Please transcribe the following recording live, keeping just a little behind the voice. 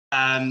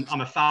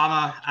I'm a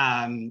farmer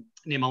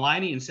near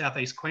Maleny in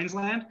southeast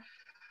Queensland.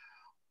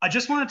 I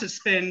just wanted to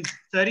spend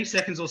 30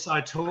 seconds or so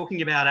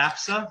talking about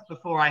AFSA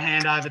before I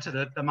hand over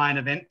to the main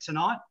event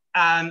tonight.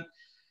 The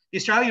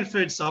Australian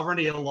Food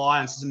Sovereignty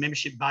Alliance is a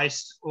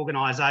membership-based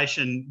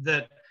organisation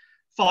that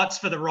fights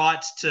for the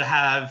right to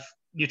have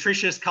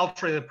nutritious,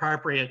 culturally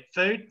appropriate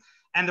food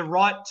and the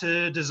right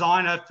to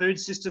design a food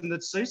system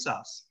that suits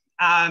us.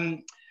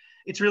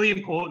 It's really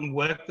important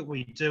work that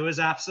we do as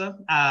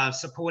AFSA,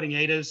 supporting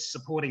eaters,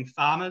 supporting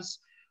farmers,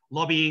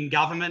 lobbying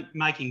government,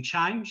 making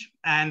change.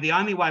 And the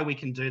only way we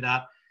can do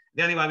that,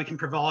 the only way we can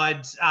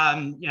provide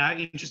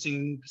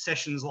interesting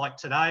sessions like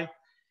today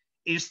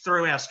is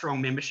through our strong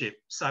membership.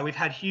 So we've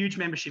had huge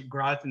membership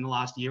growth in the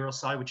last year or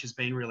so, which has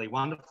been really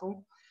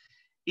wonderful.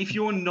 If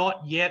you're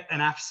not yet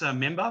an AFSA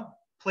member,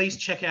 please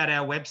check out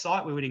our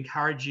website. We would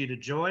encourage you to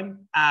join,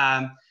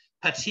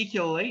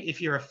 particularly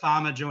if you're a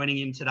farmer joining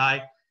in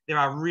today. There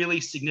are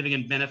really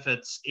significant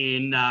benefits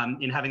in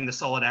having the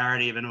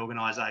solidarity of an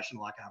organisation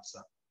like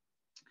AFSA.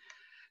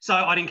 So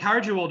I'd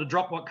encourage you all to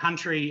drop what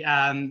country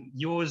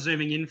you're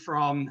zooming in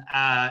from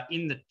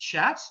in the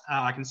chat.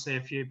 I can see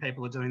a few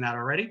people are doing that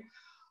already.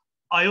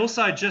 I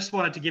also just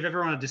wanted to give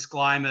everyone a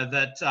disclaimer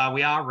that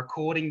we are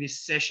recording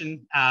this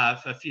session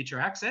for future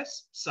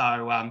access.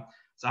 So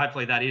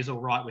hopefully that is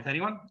all right with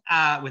everyone.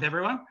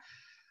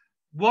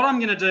 What I'm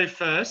going to do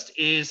first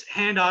is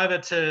hand over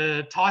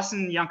to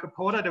Tyson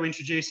Yunkaporta to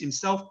introduce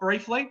himself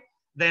briefly.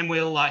 Then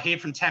we'll hear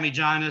from Tammy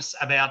Jonas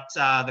about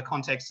the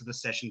context of the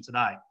session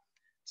today.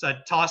 So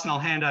Tyson, I'll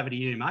hand over to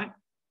you, mate.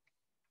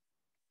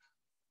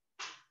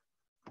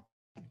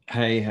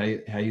 Hey,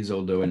 how you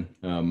all doing?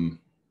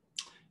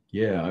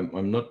 Yeah,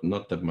 I'm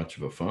not that much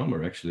of a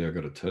farmer, actually, I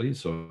got to tell you.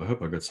 So I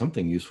hope I got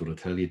something useful to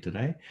tell you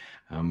today.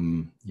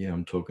 Yeah,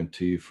 I'm talking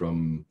to you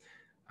from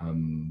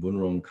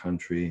Bunurong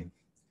country.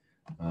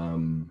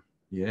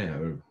 Yeah,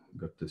 I've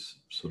got this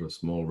sort of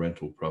small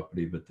rental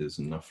property, but there's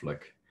enough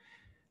like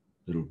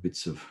little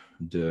bits of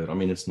dirt. I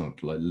mean, it's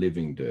not like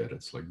living dirt,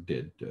 it's like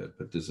dead dirt,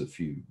 but there's a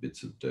few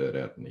bits of dirt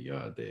out in the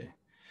yard there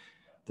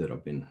that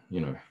I've been,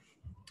 you know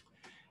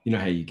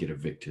how you get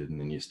evicted and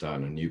then you start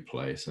in a new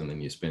place and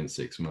then you spend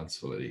 6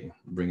 months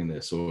bringing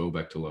their soil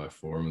back to life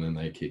for them, and then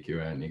they kick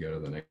you out and you go to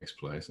the next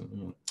place.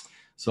 And,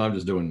 so I'm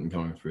just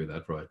going through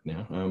that right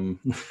now.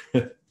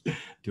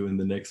 Doing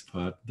the next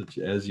part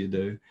as you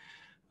do.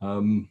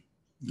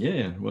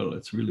 Yeah, well,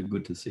 it's really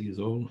good to see you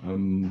all.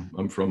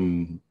 I'm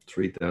from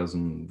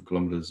 3,000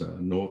 kilometers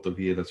north of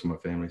here. That's where my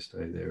family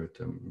stay there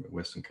at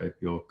Western Cape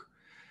York.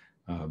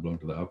 I belong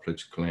to the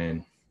Apalech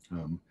clan.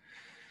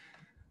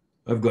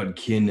 I've got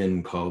kin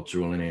and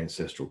cultural and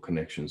ancestral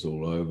connections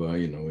all over,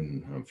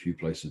 in a few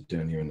places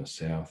down here in the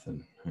south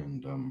and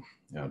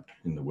out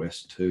in the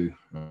west too.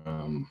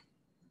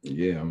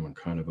 Yeah, I'm a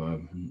kind of a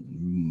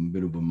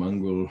bit of a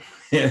mongrel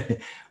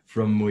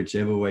from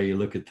whichever way you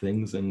look at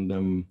things.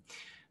 And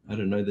I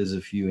don't know, there's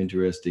a few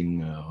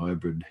interesting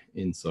hybrid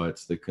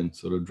insights that can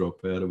sort of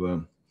drop out of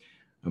a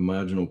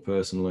marginal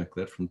person like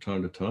that from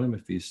time to time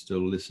if he's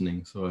still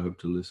listening. So I hope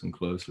to listen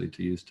closely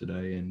to you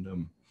today,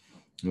 and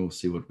we'll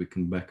see what we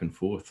can back and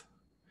forth,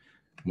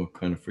 what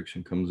kind of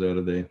friction comes out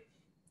of there.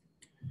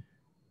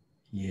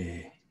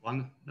 Yeah.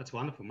 That's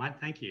wonderful, mate.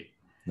 Thank you.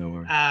 No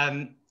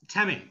worries.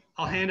 Tammy,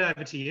 I'll hand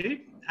over to you.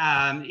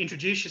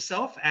 Introduce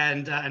yourself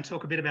and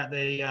talk a bit about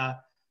the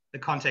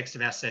context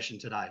of our session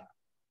today.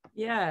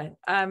 Yeah.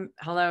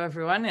 Hello,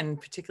 everyone, and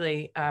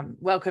particularly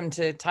welcome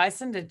to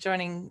Tyson to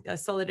joining a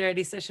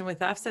solidarity session with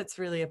AFSA. It's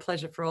really a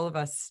pleasure for all of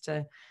us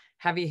to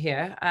have you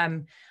here.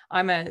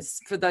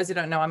 For those who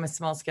don't know, I'm a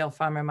small scale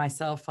farmer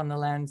myself on the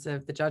lands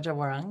of the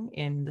Djadja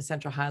in the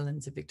Central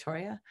Highlands of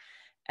Victoria,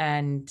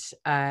 and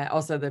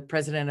also the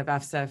president of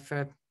AFSA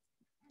for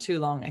too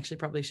long. Actually,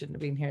 probably shouldn't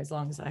have been here as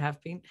long as I have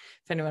been.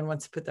 If anyone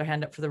wants to put their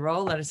hand up for the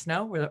role, let us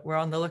know. We're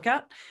on the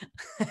lookout.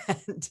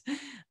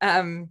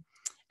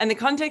 And the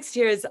context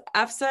here is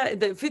AFSA,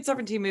 the food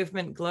sovereignty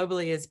movement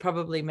globally, is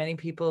probably many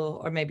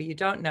people, or maybe you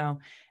don't know,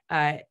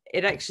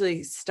 it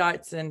actually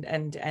starts and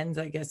ends,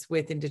 I guess,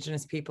 with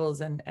Indigenous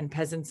peoples and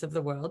peasants of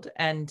the world.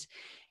 And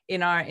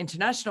in our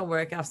international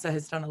work, AFSA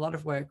has done a lot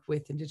of work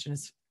with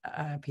Indigenous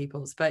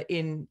peoples. But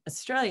in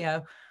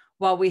Australia,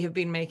 while we have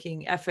been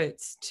making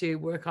efforts to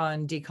work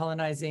on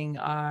decolonising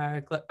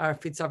our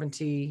food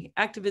sovereignty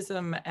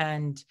activism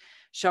and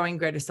showing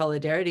greater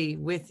solidarity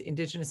with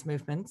Indigenous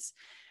movements,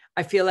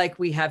 I feel like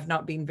we have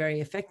not been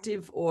very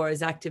effective or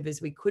as active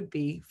as we could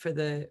be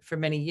for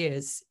many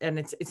years. And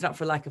it's not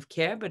for lack of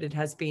care, but it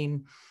has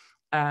been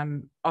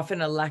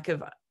often a lack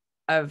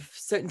of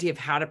certainty of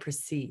how to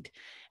proceed.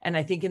 And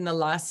I think in the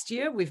last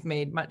year, we've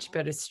made much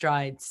better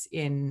strides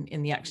in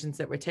the actions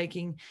that we're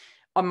taking.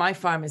 On my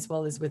farm, as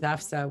well as with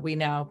AFSA, we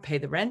now pay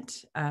the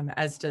rent,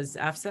 as does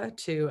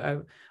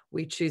AFSA.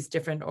 We choose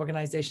different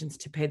organizations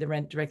to pay the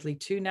rent directly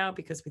to now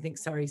because we think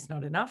sorry's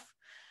not enough.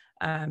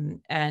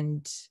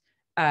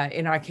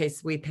 In our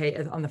case, we pay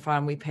on the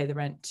farm, we pay the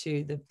rent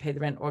to the Pay the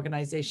Rent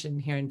organization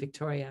here in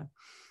Victoria.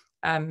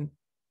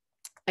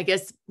 I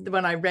guess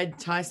when I read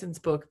Tyson's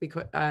book,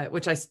 because,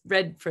 which I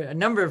read for a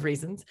number of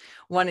reasons,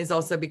 one is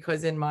also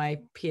because in my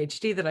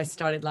PhD that I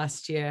started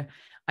last year,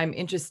 I'm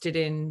interested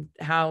in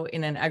how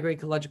in an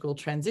agroecological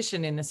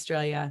transition in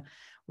Australia,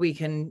 we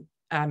can,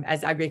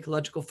 as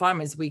agroecological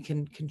farmers, we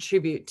can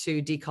contribute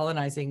to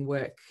decolonizing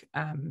work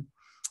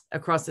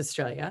across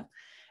Australia.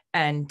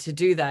 And to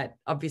do that,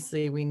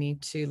 obviously, we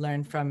need to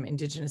learn from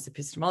Indigenous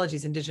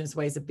epistemologies, Indigenous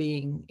ways of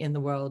being in the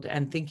world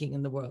and thinking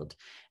in the world.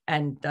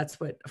 And that's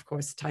what, of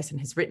course, Tyson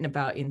has written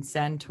about in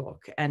Sand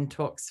Talk and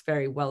talks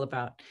very well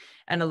about.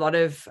 And a lot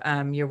of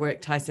your work,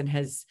 Tyson,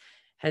 has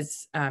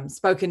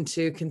spoken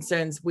to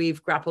concerns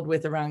we've grappled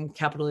with around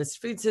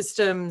capitalist food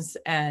systems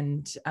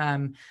and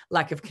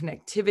lack of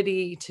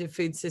connectivity to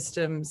food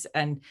systems.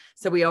 And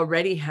so we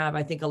already have,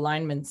 I think,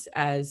 alignments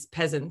as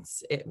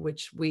peasants,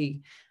 which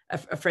we,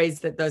 a phrase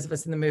that those of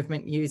us in the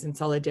movement use in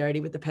solidarity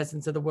with the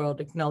peasants of the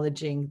world,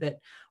 acknowledging that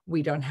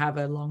we don't have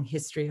a long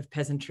history of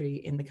peasantry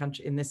in the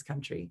country, in this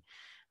country.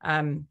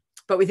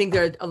 But we think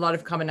there are a lot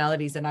of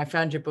commonalities, and I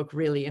found your book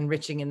really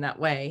enriching in that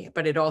way.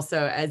 But it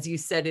also, as you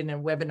said in a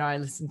webinar I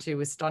listened to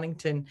with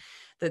Stonington,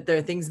 that there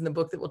are things in the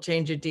book that will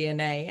change your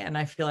DNA. And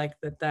I feel like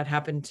that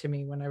happened to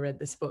me when I read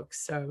this book.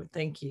 So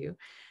thank you.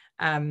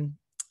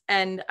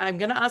 And I'm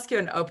going to ask you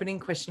an opening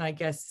question, I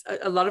guess.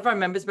 A lot of our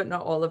members, but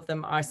not all of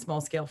them, are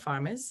small-scale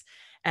farmers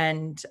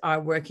and are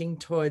working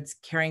towards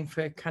caring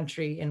for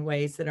country in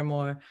ways that are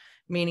more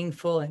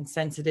meaningful and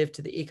sensitive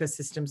to the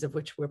ecosystems of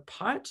which we're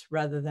part,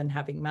 rather than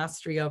having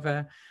mastery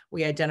over.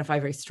 We identify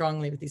very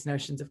strongly with these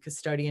notions of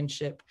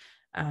custodianship,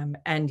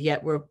 and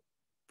yet we're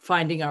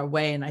finding our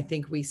way. And I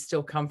think we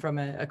still come from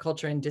a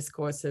culture and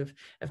discourse of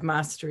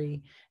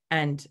mastery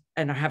and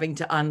are having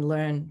to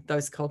unlearn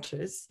those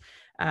cultures.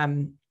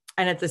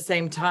 And at the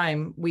same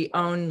time, we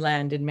own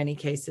land in many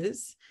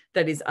cases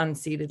that is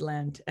unceded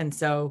land. And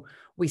so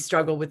we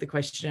struggle with the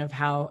question of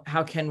how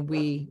can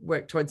we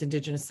work towards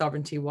Indigenous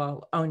sovereignty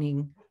while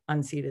owning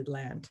unceded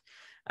land.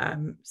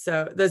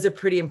 So those are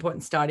pretty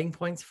important starting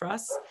points for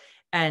us.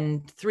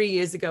 And 3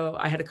 years ago,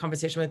 I had a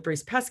conversation with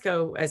Bruce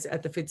Pascoe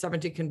at the Food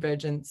Sovereignty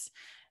Convergence,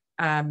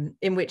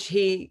 in which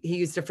he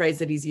used a phrase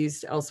that he's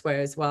used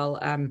elsewhere as well.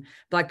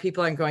 Black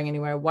people aren't going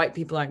anywhere. White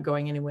people aren't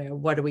going anywhere.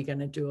 What are we going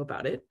to do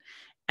about it?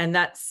 And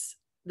that's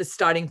the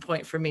starting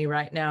point for me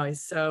right now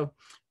is, so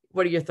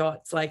what are your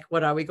thoughts? Like,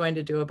 what are we going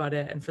to do about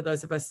it? And for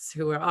those of us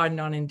who are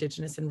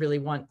non-Indigenous and really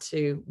want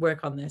to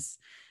work on this,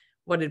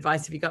 what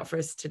advice have you got for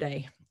us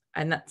today?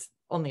 And that's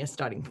only a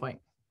starting point.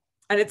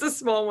 And it's a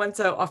small one,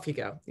 so off you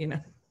go, you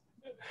know.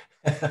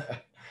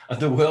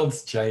 The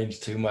world's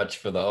changed too much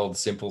for the old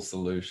simple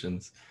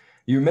solutions.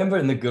 You remember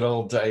in the good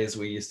old days,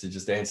 we used to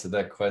just answer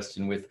that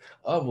question with,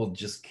 oh, we'll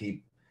just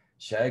keep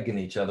shagging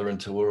each other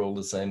until we're all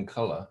the same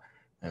color.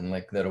 And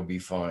like, that'll be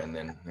fine,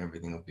 then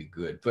everything will be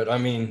good. But I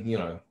mean, you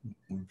know,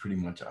 we pretty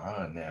much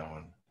are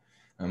now.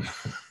 And,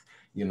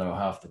 you know,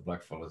 half the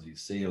black fellas you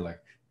see are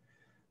like,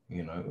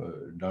 you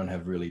know, don't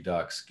have really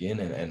dark skin.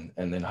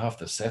 And then half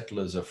the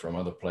settlers are from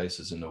other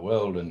places in the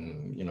world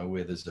and, you know,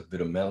 where there's a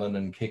bit of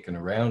melanin kicking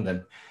around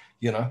and,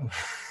 you know,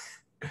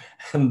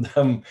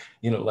 and,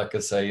 you know, like I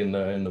say in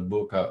the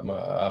book,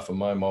 half of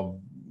my mob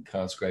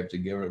can't scrape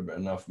together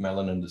enough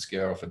melanin to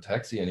scare off a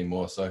taxi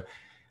anymore. So,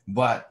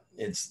 but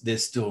they're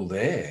still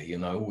there, you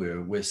know,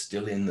 we're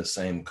still in the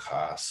same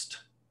caste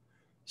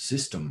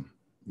system,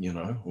 you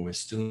know, we're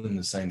still in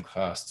the same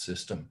caste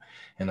system.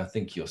 And I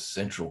think your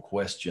central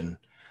question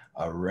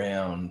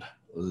around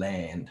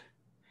land,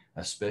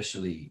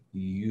 especially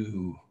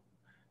you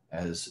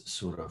as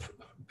sort of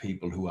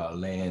people who are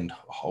land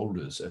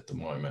holders at the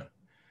moment,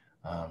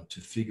 to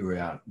figure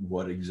out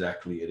what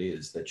exactly it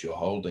is that you're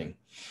holding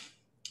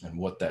and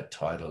what that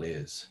title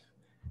is,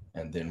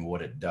 and then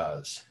what it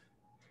does,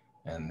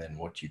 and then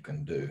what you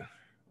can do.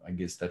 I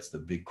guess that's the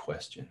big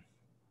question,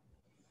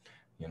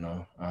 you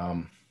know.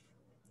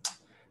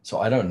 So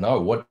I don't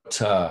know,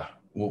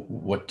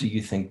 what do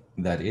you think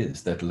that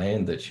is, that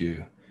land that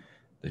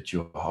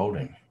you're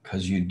holding?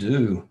 Because you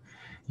do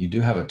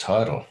have a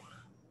title.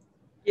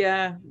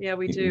 Yeah,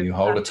 we do. You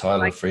hold a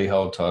title, a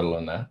freehold title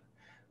on that.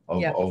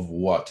 Of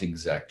what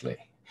exactly?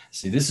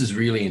 See, this is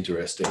really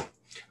interesting.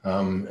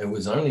 It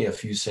was only a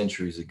few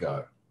centuries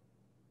ago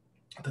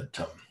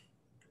that,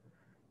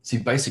 see,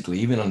 basically,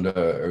 even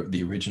under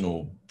the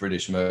original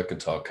British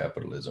mercantile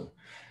capitalism,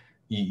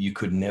 you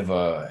could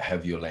never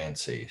have your land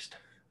seized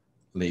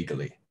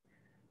legally.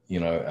 You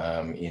know,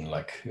 in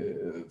like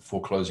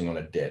foreclosing on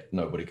a debt,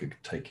 nobody could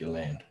take your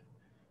land.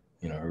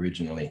 You know,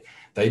 originally,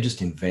 they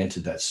just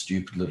invented that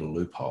stupid little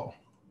loophole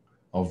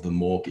of the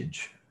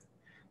mortgage.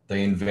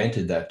 They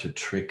invented that to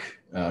trick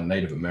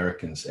Native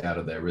Americans out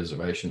of their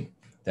reservation,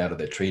 out of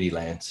their treaty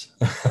lands,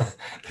 the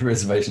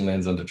reservation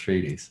lands under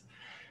treaties.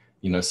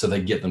 You know, so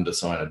they get them to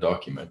sign a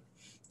document,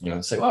 you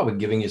know, say, oh, we're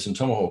giving you some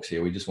tomahawks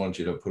here. We just want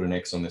you to put an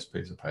X on this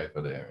piece of paper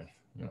there. And,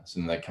 you know, so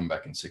then they come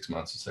back in 6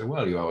 months and say,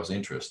 well, you owe us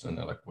interest. And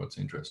they're like, what's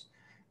interest?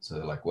 So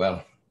they're like,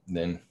 well,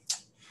 then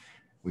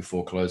we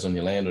foreclose on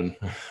your land and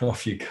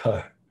off you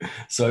go.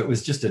 So it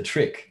was just a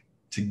trick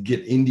to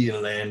get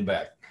Indian land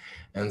back.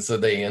 And so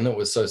and it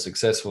was so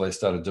successful, they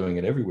started doing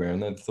it everywhere.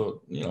 And they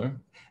thought, you know,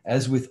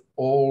 as with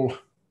all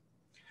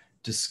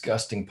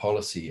disgusting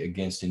policy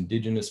against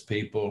Indigenous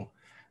people,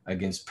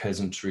 against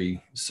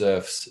peasantry,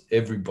 serfs,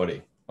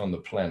 everybody on the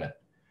planet,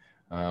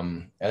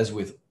 as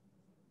with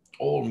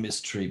all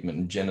mistreatment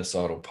and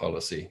genocidal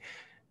policy,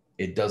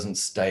 it doesn't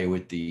stay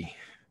with the,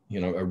 you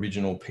know,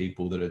 original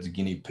people that it's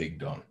guinea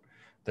pigged on.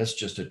 That's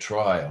just a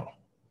trial.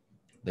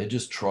 They're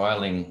just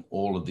trialing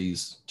all of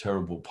these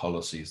terrible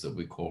policies that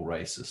we call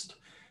racist.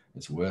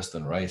 It's worse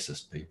than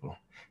racist, people.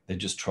 They're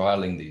just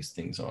trialing these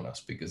things on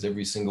us, because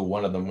every single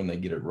one of them, when they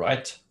get it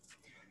right,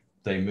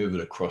 they move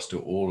it across to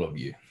all of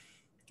you,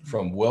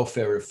 from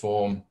welfare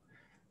reform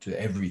to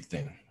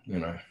everything, you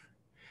know.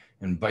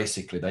 And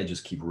basically they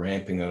just keep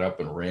ramping that up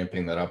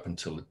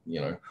until,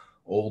 you know,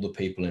 all the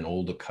people in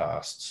all the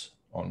castes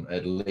on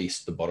at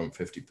least the bottom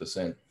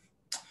 50%.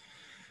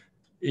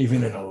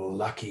 Even in a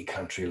lucky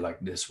country like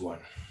this one,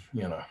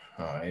 you know,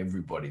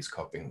 everybody's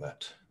copying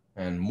that.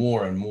 And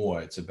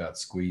more, it's about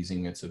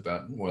squeezing, it's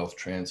about wealth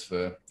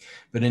transfer.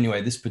 But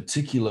anyway, this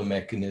particular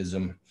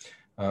mechanism,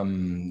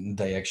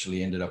 they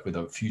actually ended up with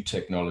a few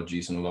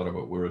technologies, and a lot of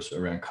it was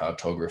around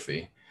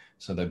cartography.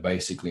 So they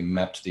basically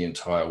mapped the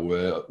entire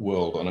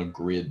world on a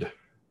grid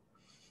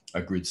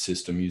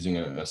system using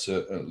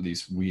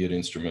these weird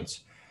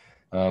instruments.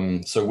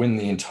 So when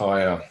the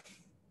entire,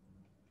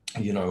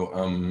 you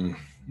know,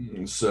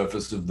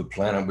 surface of the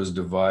planet was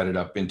divided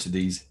up into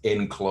these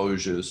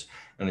enclosures,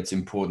 and it's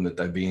important that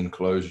they be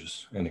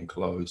enclosures and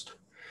enclosed,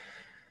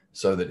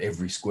 so that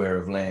every square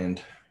of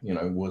land, you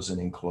know, was an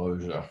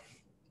enclosure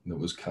that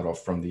was cut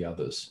off from the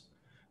others.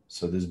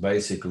 So there's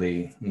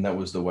basically, and that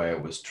was the way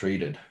it was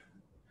treated,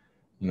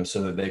 you know,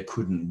 so that there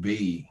couldn't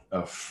be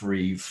a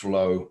free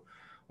flow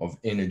of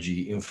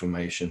energy,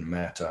 information,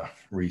 matter,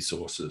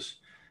 resources,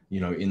 you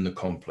know, in the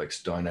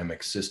complex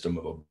dynamic system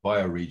of a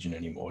bioregion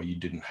anymore. You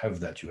didn't have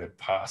that. You had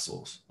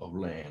parcels of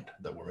land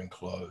that were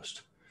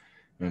enclosed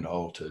and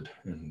altered,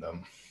 and,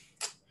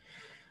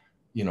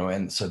 you know,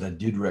 and so they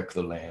did wreck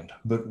the land.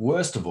 But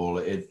worst of all,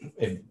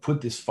 it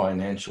put this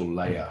financial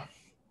layer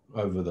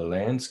over the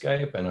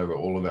landscape and over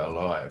all of our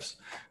lives.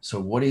 So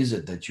what is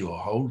it that you're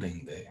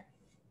holding there?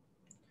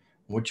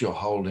 What you're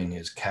holding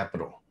is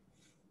capital.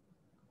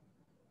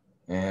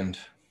 And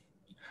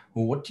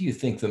well, what do you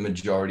think the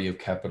majority of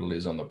capital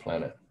is on the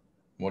planet?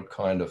 What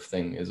kind of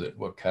thing is it?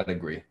 What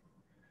category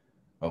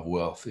of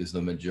wealth is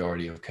the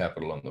majority of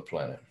capital on the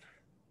planet?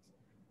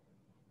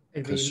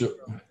 It'd be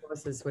mineral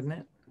resources, wouldn't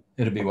it?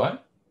 It'd be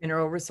what?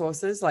 Mineral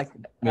resources, like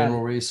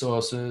mineral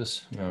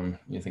resources.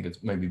 You think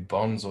it's maybe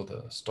bonds or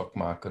the stock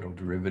market or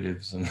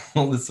derivatives and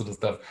all this sort of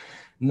stuff.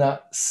 No,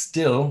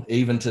 still,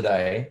 even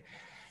today,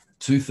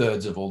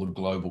 2/3 of all the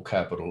global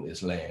capital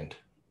is land.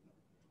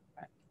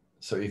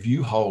 So if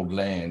you hold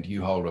land,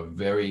 you hold a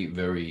very,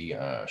 very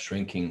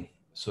shrinking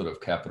sort of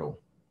capital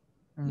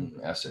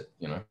asset,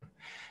 you know.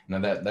 Now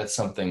that's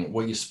something,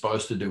 what you're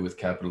supposed to do with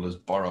capital is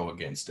borrow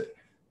against it.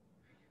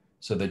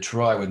 So they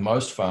try, with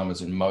most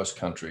farmers in most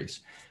countries,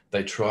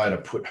 they try to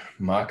put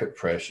market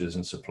pressures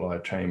and supply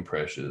chain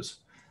pressures,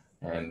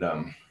 and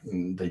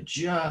they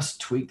just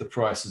tweak the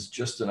prices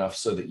just enough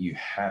so that you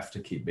have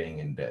to keep being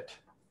in debt,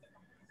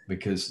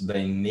 because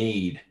they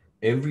need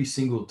every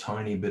single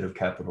tiny bit of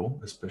capital,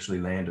 especially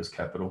land as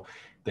capital.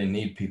 They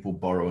need people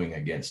borrowing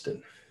against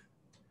it,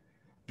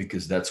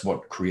 because that's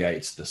what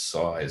creates the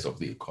size of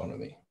the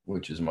economy,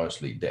 which is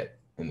mostly debt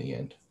in the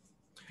end.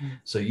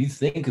 So you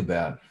think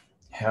about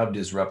how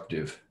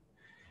disruptive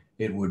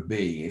it would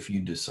be if you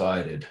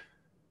decided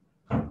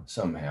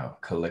somehow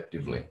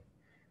collectively,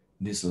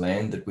 this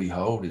land that we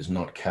hold is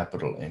not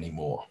capital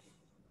anymore.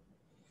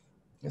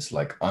 It's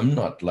like, I'm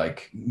not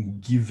like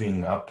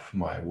giving up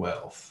my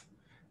wealth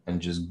and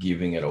just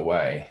giving it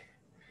away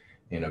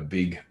in a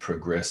big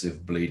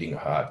progressive bleeding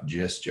heart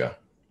gesture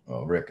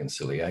of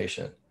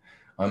reconciliation.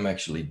 I'm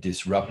actually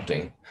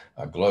disrupting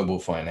a global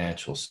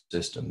financial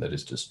system that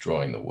is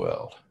destroying the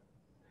world.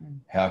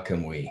 How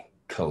can we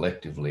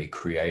collectively,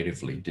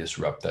 creatively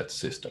disrupt that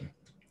system?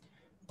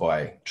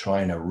 By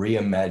trying to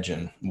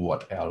reimagine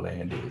what our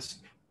land is.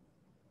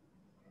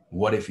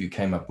 What if you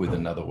came up with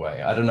another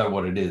way? I don't know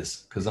what it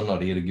is, because I'm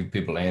not here to give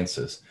people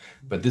answers,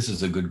 but this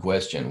is a good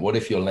question. What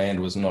if your land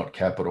was not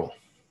capital?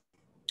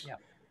 Yeah.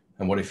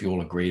 And what if you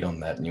all agreed on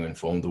that and you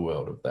informed the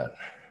world of that?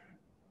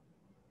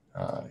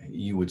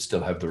 You would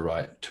still have the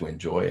right to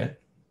enjoy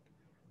it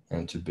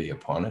and to be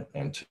upon it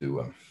and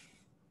to,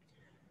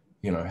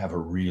 you know, have a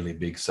really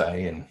big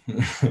say in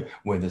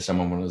whether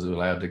someone was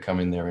allowed to come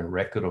in there and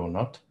wreck it or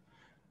not.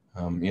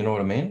 You know what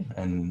I mean?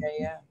 And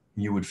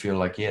you would feel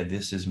like, yeah,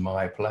 this is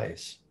my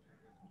place.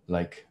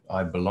 Like,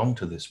 I belong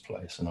to this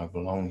place and I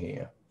belong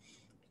here.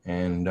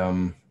 And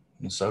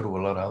so do a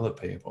lot of other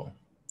people.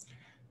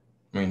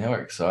 I mean, how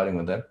exciting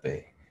would that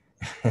be?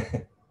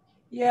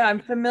 Yeah, I'm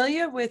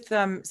familiar with,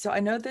 so I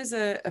know there's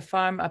a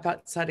farm up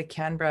outside of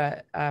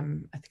Canberra, I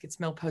think it's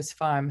Millpost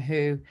Farm,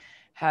 who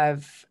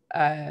have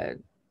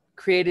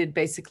created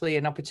basically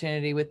an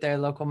opportunity with their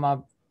local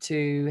mob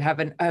to have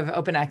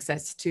open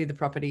access to the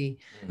property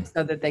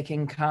so that they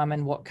can come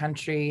and walk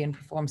country and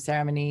perform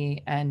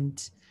ceremony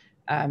and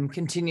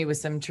continue with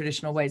some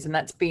traditional ways. And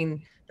that's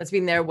been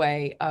their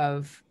way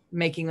of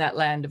making that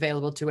land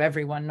available to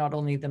everyone, not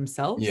only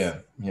themselves.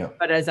 Yeah.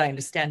 But as I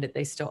understand it,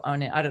 they still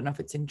own it. I don't know if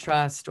it's in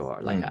trust or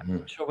I'm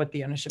not sure what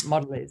the ownership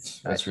model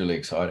is. That's really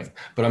exciting.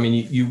 But I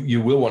mean, you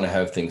will want to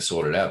have things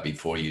sorted out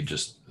before you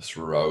just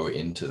throw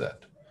into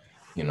that.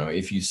 You know,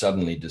 if you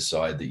suddenly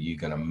decide that you're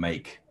going to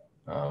make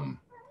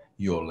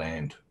your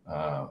land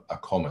a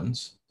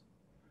commons,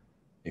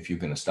 if you're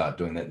going to start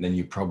doing that, then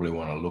you probably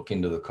want to look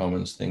into the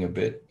commons thing a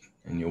bit,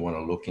 and you want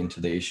to look into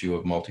the issue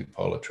of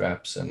multipolar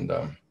traps and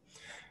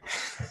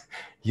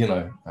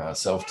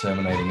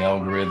self-terminating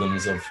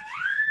algorithms of,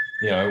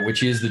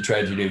 which is the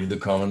tragedy of the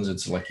commons.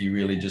 It's like you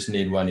really just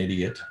need one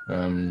idiot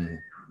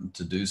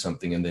to do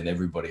something, and then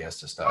everybody has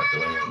to start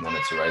doing it, and then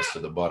it's a race to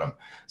the bottom.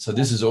 So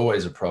this is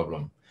always a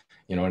problem,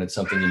 and it's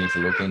something you need to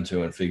look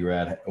into and figure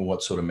out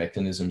what sort of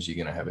mechanisms you're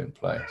going to have in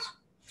place.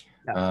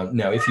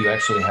 Now, if you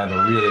actually have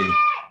a really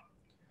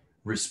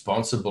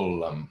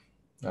responsible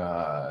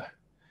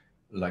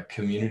like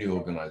community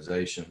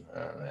organization,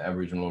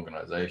 Aboriginal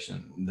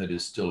organization that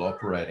is still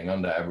operating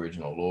under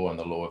Aboriginal law and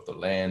the law of the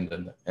land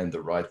and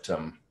the right,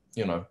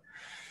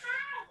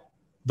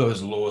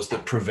 those laws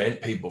that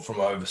prevent people from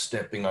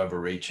overstepping,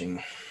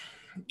 overreaching,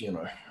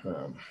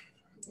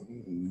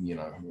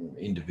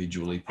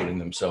 individually putting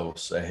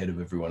themselves ahead of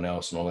everyone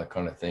else and all that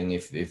kind of thing.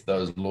 If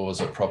those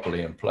laws are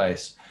properly in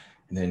place,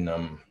 then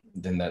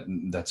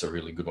that's a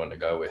really good one to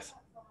go with.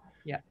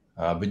 Yeah.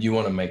 But you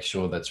want to make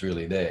sure that's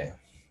really there.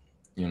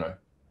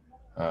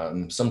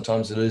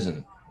 Sometimes it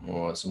isn't,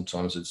 or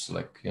sometimes it's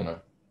like,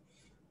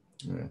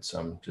 it's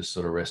just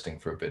sort of resting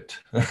for a bit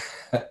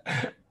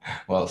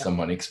while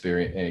someone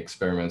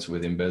experiments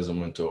with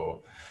embezzlement or,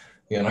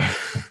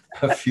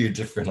 a few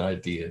different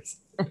ideas.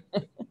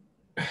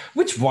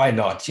 Which, why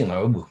not?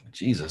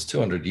 Jesus,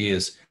 200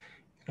 years.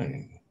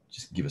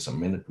 Just give us a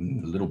minute, a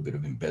little bit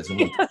of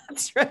embezzlement. Yeah,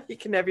 that's right. You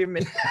can have your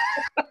minute.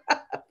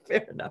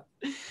 Fair enough.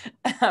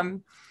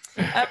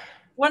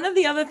 One of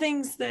the other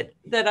things that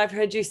I've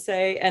heard you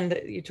say, and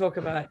that you talk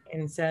about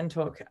in Sand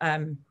Talk,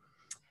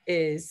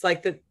 is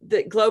like that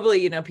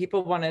globally,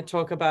 people want to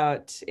talk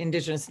about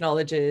Indigenous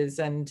knowledges,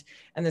 and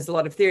there's a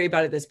lot of theory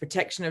about it. There's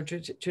protection of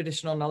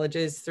traditional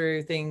knowledges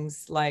through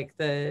things like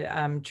the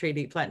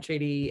plant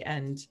treaty,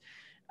 and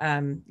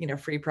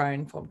free, prior,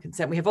 informed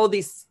consent. We have all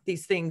these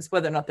things.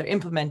 Whether or not they're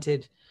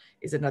implemented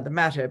is another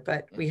matter,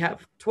 but we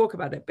have talk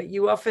about it. But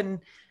you often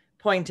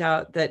point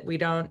out that we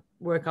don't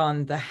work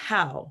on the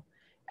how.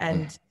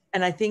 And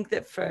I think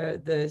that for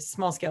the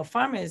small scale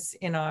farmers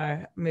in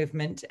our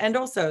movement, and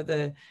also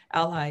the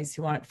allies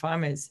who aren't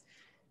farmers,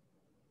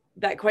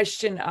 that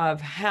question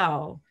of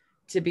how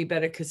to be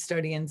better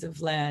custodians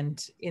of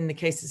land in the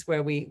cases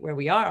where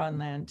we are on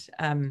land,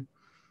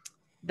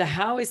 the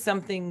how is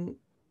something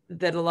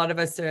that a lot of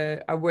us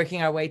are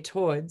working our way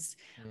towards.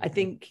 I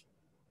think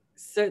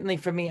certainly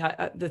for me,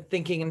 the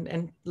thinking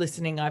and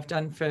listening I've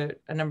done for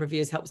a number of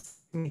years helps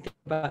me think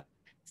about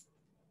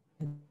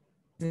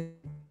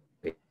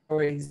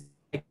stories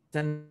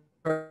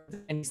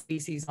and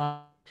species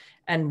on,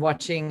 and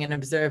watching and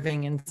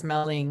observing and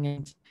smelling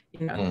and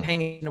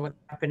painting what's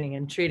happening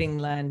and treating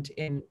land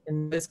in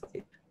this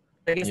way.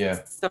 I guess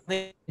it's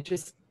something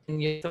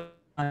interesting.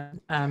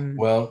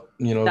 Well,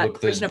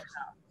 look,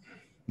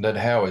 that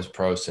how is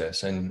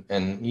process, and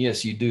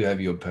yes, you do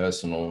have your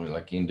personal,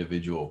 like,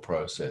 individual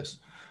process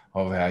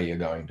of how you're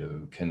going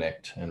to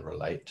connect and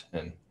relate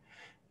and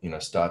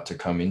start to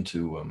come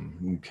into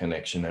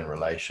connection and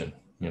relation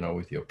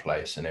with your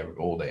place and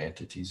all the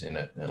entities in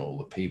it and all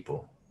the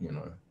people, in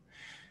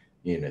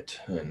it,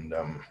 and,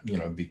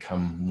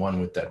 become one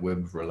with that web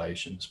of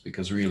relations,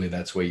 because really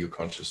that's where your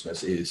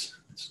consciousness is,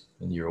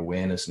 and your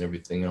awareness and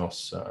everything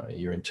else,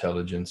 your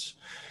intelligence,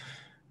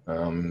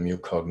 your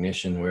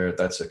cognition, where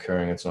that's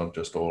occurring. It's not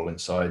just all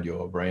inside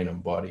your brain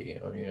and body.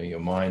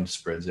 Your mind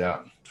spreads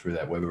out through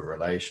that web of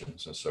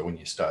relations. And so when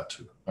you start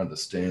to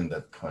understand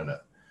that kind of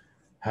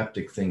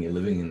haptic thing you're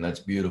living in, that's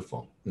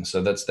beautiful. And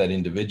so that's that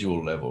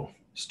individual level,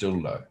 still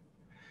low.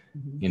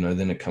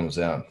 Then it comes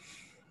out,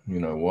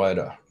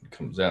 wider. It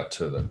comes out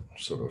to the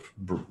sort of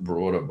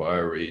broader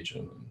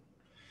bioregion,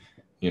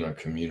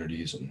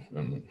 communities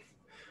and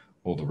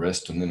all the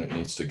rest. And then it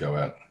needs to go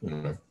out,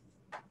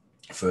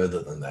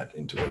 further than that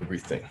into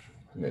everything.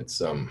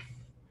 It's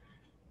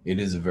it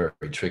is a very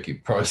tricky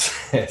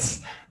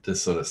process to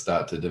sort of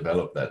start to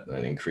develop that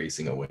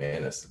increasing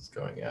awareness that's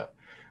going out.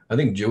 I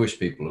think Jewish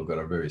people have got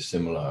a very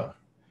similar,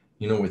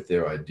 with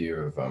their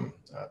idea of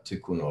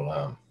tikkun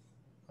olam.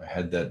 I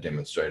had that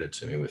demonstrated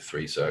to me with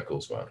 3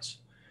 circles once,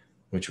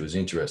 which was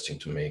interesting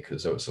to me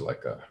because it was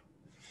like an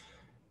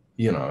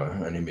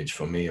image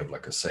for me of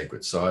like a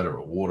sacred site or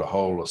a water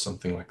hole or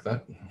something like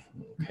that.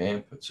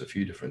 Camp, it's a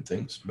few different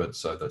things, but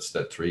so that's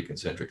that 3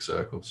 concentric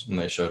circles, and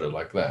they showed it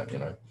like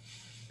that.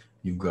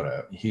 You've got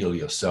to heal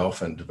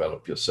yourself and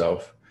develop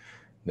yourself,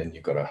 then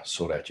you've got to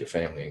sort out your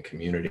family and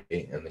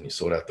community, and then you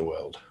sort out the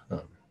world.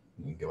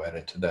 You go out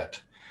into that,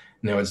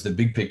 Now, it's the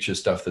big picture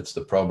stuff that's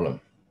the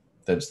problem.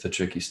 That's the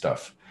tricky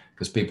stuff,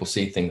 because people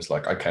see things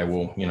like, okay,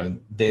 well,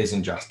 there's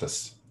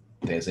injustice,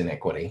 there's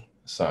inequity.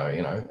 So,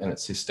 and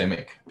it's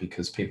systemic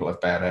because people have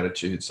bad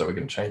attitudes. So we're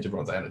going to change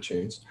everyone's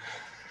attitudes.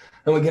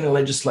 And we're going to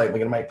legislate, we're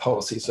going to make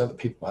policy so that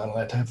people aren't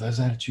allowed to have those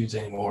attitudes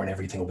anymore and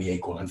everything will be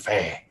equal and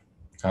fair.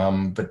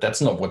 But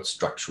that's not what's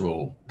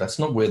structural. That's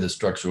not where the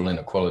structural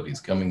inequality is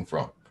coming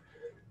from.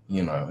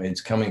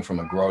 It's coming from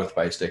a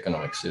growth-based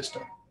economic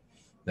system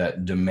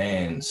that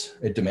demands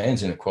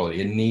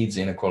inequality. It needs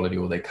inequality,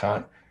 or there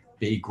can't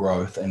be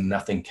growth, and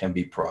nothing can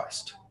be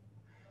priced.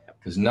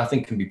 Because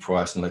nothing can be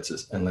priced unless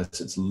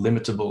it's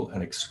limitable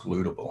and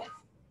excludable.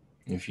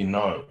 If you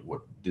know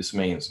what this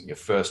means in your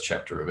first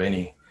chapter of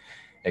any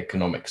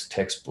economics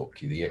textbook,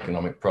 the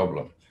economic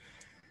problem,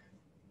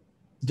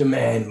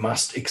 demand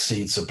must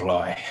exceed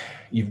supply.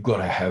 You've got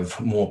to have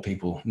more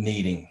people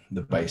needing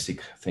the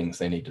basic things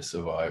they need to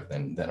survive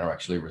than are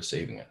actually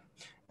receiving it.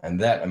 And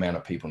that amount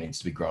of people needs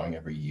to be growing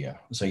every year.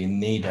 So you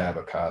need to have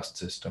a caste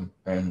system,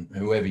 and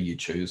whoever you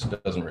choose,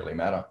 it doesn't really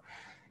matter.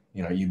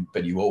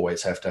 But you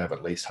always have to have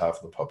at least half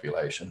of the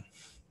population,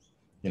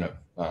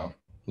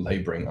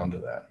 laboring under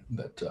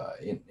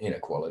that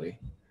inequality.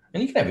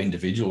 And you can have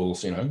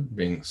individuals,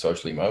 being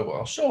socially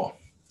mobile, sure,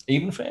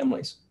 even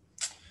families,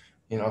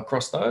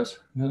 across those,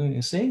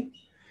 you see,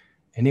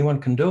 anyone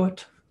can do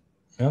it,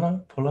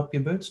 pull up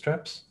your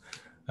bootstraps,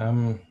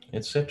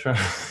 etc.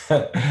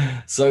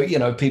 So,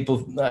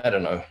 people, I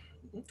don't know.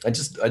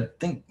 I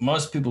think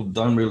most people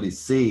don't really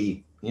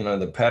see,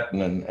 the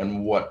pattern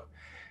and what,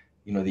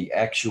 the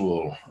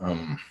actual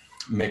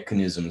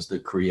mechanisms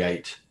that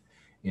create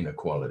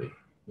inequality,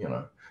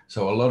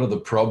 So a lot of the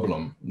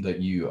problem that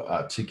you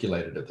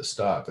articulated at the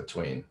start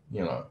between,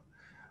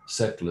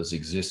 settlers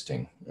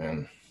existing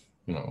and,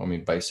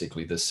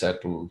 basically the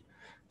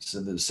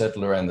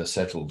settler and the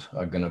settled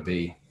are going to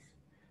be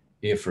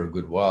here for a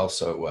good while.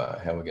 So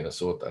how are we going to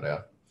sort that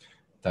out?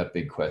 That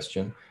big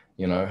question,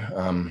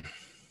 that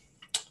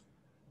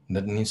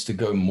needs to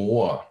go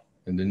more.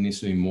 And there needs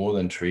to be more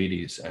than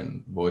treaties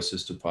and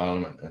voices to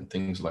parliament and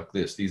things like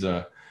this. These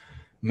are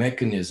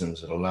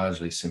mechanisms that are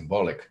largely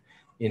symbolic.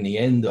 In the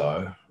end,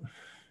 though,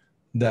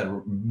 that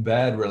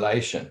bad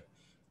relation,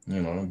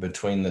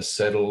 between the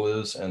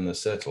settlers and the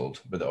settled,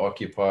 but the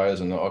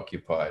occupiers and the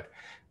occupied,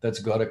 that's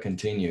got to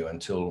continue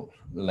until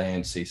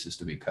land ceases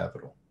to be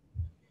capital.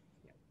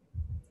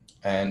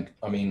 And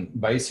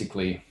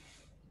basically,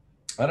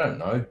 I don't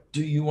know,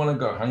 do you want to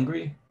go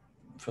hungry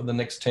for the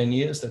next 10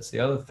 years? That's the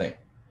other thing.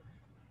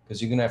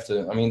 Because you're going to have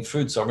to,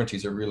 food sovereignty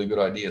is a really good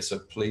idea. So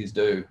please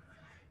do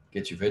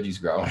get your veggies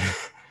growing.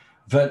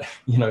 But,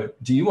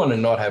 do you want to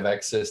not have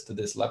access to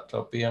this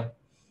laptop here,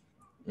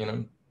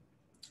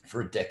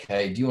 for a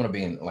decade? Do you want to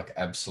be in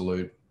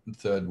absolute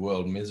third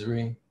world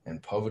misery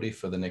and poverty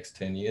for the next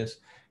 10 years?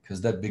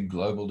 Because that big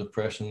global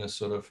depression is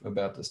sort of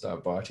about to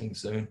start biting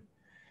soon.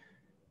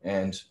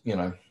 And,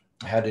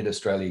 how did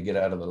Australia get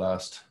out of the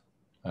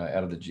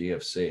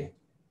GFC?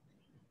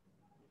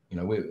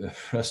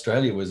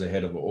 Australia was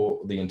ahead of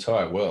the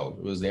entire world.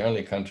 It was the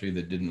only country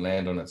that didn't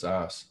land on its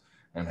ass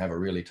and have a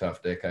really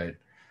tough decade.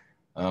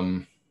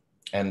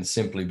 And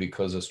simply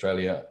because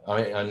Australia,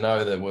 I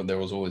know that there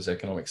was always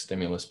economic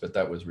stimulus, but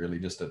that was really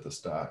just at the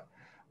start.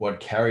 What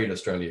carried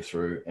Australia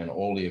through, and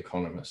all the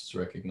economists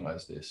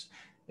recognize this,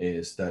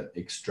 is that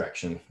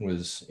extraction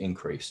was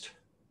increased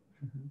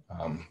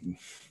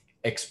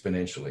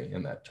exponentially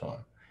in that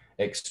time.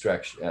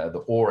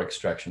 The ore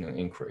extraction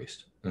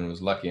increased, and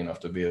was lucky enough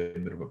to be a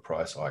bit of a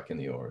price hike in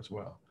the ore as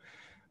well.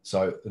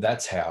 So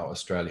that's how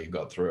Australia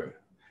got through,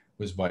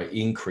 was by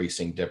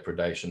increasing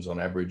depredations on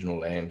Aboriginal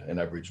land and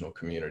Aboriginal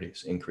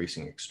communities,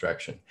 increasing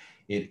extraction.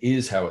 It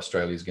is how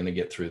Australia is going to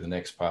get through the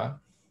next part.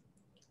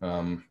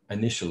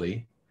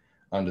 Initially,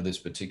 under this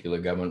particular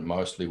government,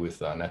 mostly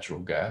with natural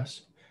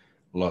gas,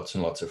 lots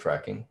and lots of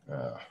fracking,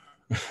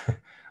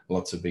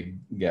 lots of big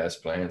gas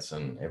plants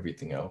and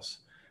everything else,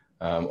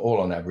 all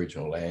on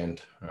Aboriginal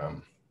land,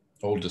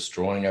 all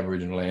destroying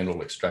Aboriginal land,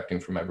 all extracting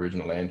from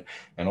Aboriginal land,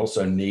 and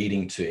also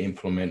needing to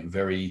implement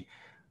very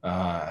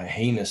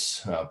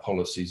heinous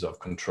policies of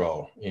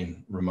control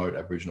in remote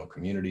Aboriginal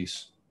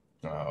communities,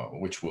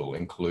 which will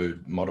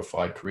include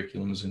modified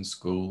curriculums in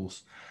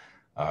schools,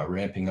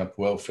 ramping up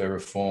welfare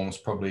reforms,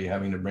 probably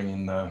having to bring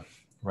in the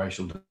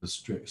Racial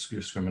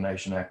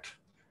Discrimination Act,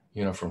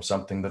 from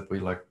something that we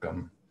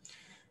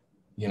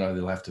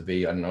there'll have to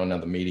be, I don't know,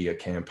 another media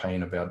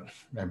campaign about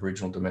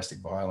Aboriginal domestic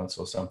violence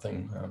or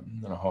something,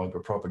 a whole heap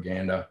of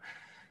propaganda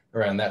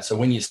around that. So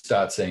when you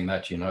start seeing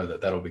that,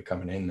 that'll be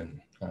coming in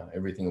and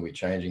everything will be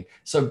changing.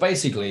 So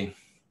basically,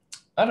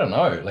 I don't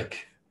know,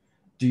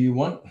 do you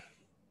want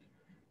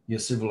your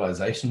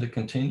civilization to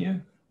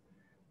continue?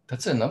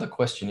 That's another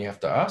question you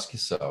have to ask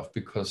yourself,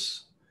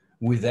 because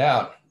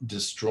without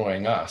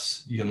destroying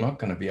us, you're not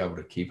going to be able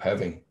to keep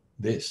having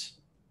this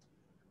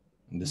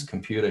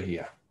computer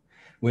here.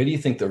 Where do you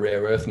think the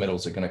rare earth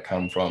metals are going to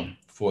come from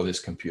for this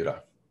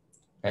computer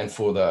and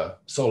for the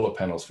solar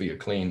panels for your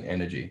clean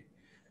energy,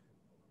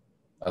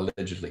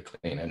 allegedly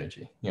clean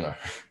energy?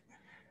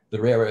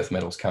 The rare earth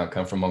metals can't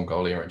come from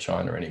Mongolia and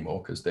China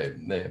anymore because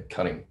they're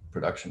cutting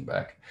production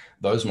back.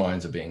 Those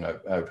mines are being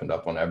opened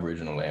up on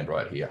Aboriginal land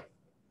right here,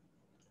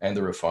 and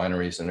the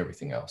refineries and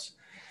everything else.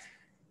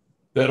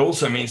 That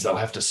also means they'll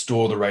have to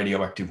store the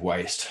radioactive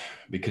waste,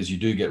 because you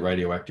do get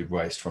radioactive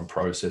waste from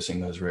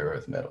processing those rare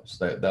earth metals.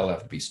 They'll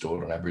have to be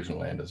stored on Aboriginal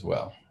land as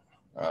well.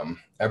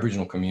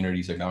 Aboriginal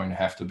communities are going to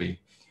have to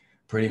be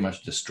pretty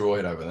much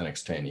destroyed over the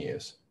next 10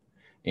 years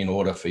in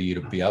order for you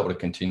to be able to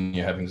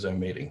continue having Zoom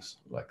meetings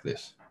like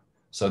this.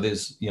 So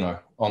there's, you know,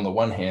 on the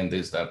one hand,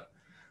 there's that,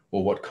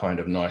 well, what kind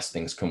of nice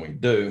things can we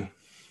do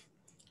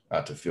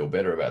to feel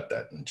better about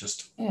that? And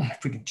just,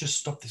 if we can just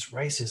stop this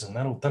racism,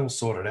 that'll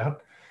sort it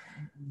out,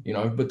 you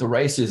know. But the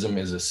racism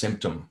is a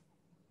symptom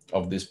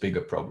of this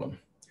bigger problem.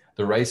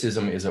 The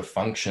racism is a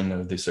function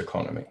of this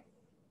economy.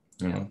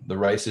 You know, the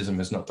racism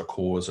is not the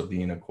cause of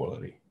the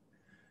inequality.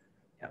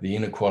 The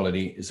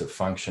inequality is a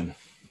function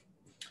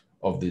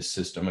of this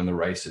system, and the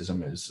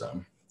racism is,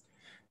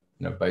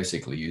 you know,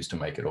 basically used to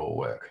make it all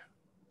work.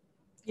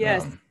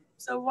 Yes.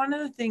 So one of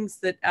the things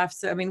that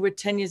AFSA, I mean, we're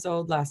 10 years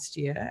old last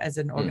year as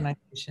an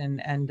organization,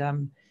 and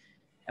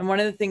one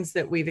of the things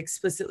that we've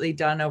explicitly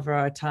done over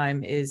our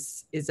time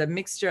is a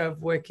mixture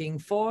of working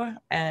for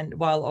and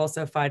while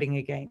also fighting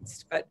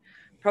against, but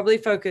probably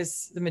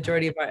focus the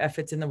majority of our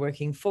efforts in the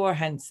working for,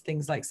 hence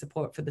things like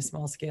support for the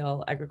small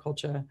scale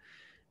agriculture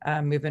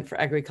movement for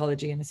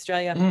agroecology in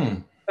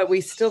Australia. But we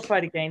still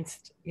fight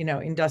against, you know,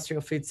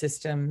 industrial food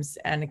systems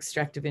and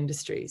extractive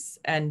industries.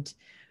 And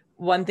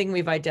one thing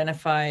we've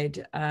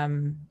identified,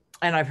 and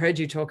I've heard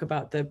you talk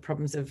about the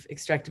problems of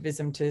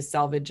extractivism to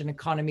salvage an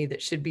economy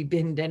that should be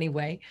binned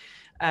anyway.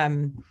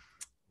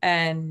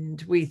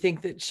 And we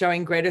think that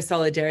showing greater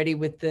solidarity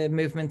with the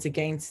movements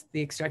against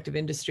the extractive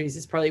industries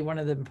is probably one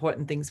of the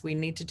important things we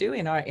need to do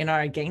in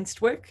our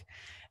against work.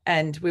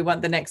 And we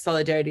want the next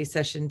solidarity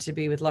session to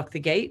be with Lock the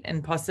Gate,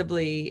 and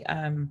possibly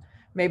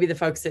maybe the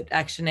folks at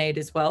ActionAid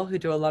as well, who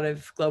do a lot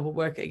of global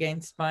work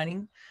against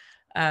mining.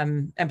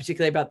 And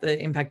particularly about the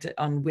impact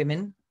on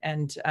women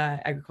and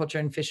agriculture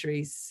and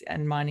fisheries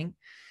and mining.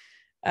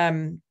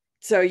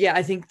 So yeah,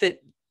 I think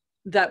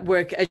that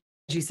work, as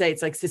you say,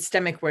 it's like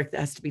systemic work that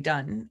has to be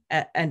done,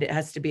 and it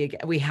has to be,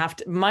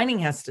 mining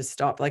has to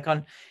stop.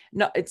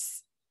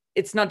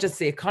 It's not just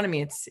the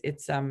economy,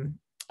 it's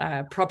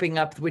propping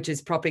up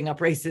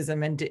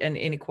racism and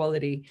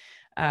inequality.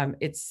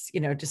 It's, you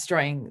know,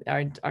 destroying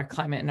our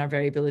climate and our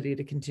very ability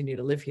to continue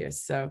to live here.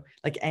 So,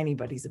 like,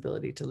 anybody's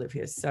ability to live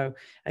here. So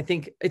I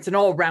think it's an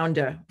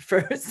all-rounder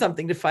for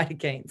something to fight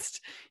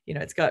against. You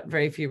know, it's got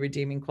very few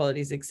redeeming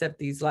qualities except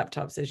these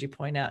laptops, as you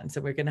point out. And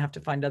so we're going to have to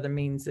find other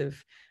means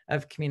of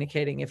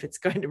communicating if it's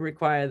going to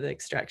require the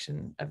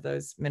extraction of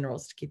those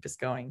minerals to keep us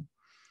going.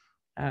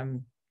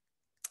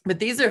 But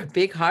these are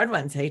big, hard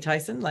ones. Hey,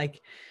 Tyson,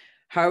 like,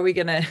 how are we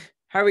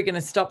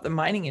gonna stop the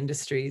mining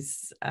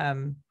industries?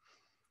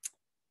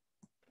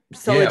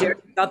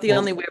 Solidarity is not the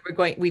only way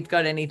we've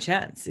got any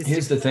chance.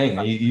 Here's the thing: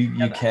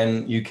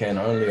 you can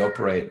only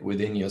operate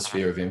within your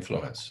sphere of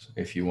influence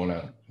if you want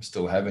to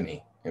still have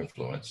any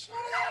influence.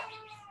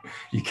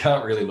 You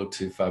can't really look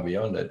too far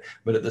beyond it.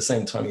 But at the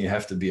same time, you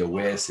have to be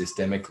aware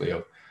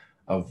systemically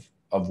of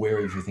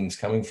where everything's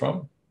coming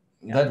from.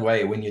 That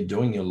way, when you're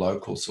doing your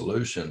local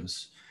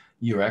solutions,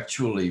 you're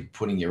actually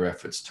putting your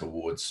efforts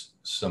towards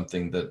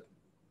something that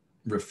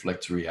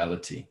reflects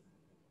reality.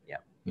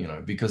 You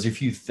know, because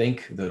if you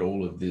think that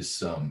all of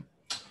this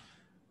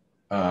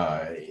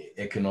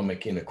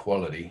economic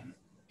inequality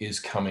is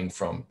coming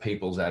from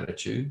people's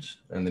attitudes,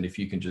 and that if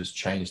you can just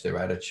change their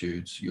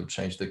attitudes, you'll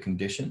change the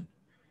condition.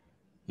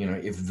 You know,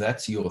 if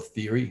that's your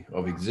theory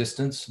of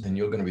existence, then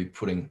you're going to be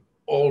putting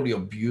all your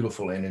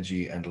beautiful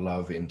energy and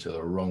love into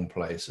the wrong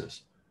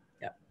places.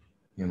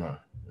 You know,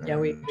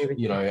 we agree with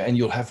you know, and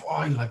you'll have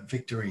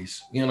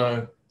victories. You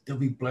know, there'll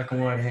be black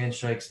and white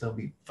handshakes, there'll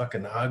be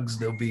fucking hugs,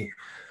 there'll be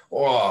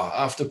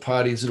after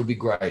parties. It'll be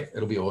great,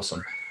 it'll be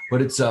awesome.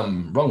 But it's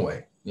wrong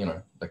way, you know,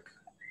 like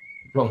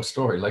wrong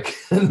story. Like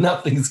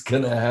nothing's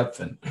gonna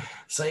happen.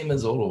 Same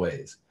as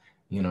always,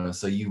 you know.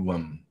 So you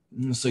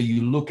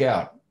look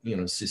out, you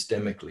know,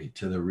 systemically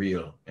to the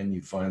real, and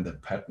you find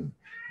that pattern,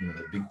 you know,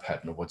 the big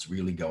pattern of what's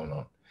really going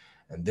on.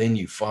 And then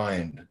you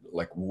find,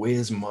 like,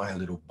 where's my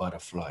little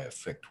butterfly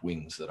effect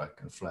wings that I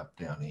can flap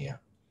down here?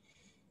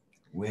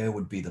 Where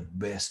would be the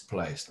best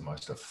place, the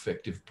most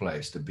effective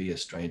place to be a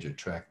strange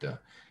attractor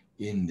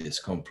in this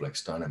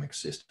complex dynamic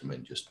system,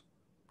 and just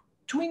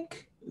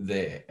twink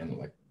there and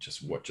like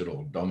just watch it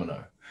all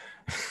domino.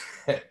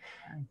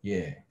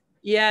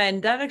 Yeah,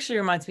 and that actually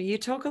reminds me, you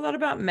talk a lot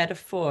about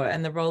metaphor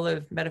and the role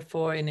of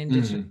metaphor in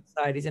Indigenous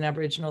societies and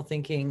Aboriginal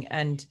thinking.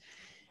 And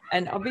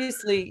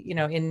obviously, you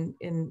know,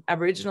 in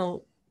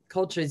Aboriginal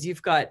cultures,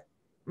 you've got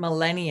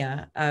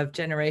millennia of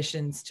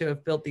generations to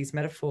have built these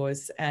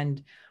metaphors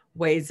and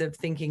ways of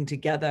thinking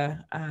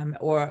together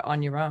or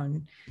on your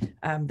own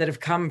that have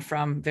come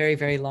from very,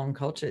 very long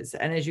cultures.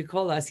 And as you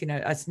call us, you know,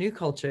 us new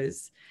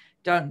cultures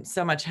don't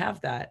so much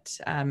have that.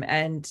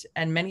 And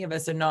many of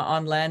us are not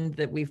on land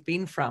that we've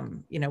been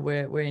from, you know,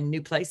 we're in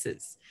new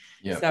places.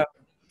 So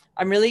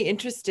I'm really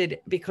interested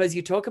because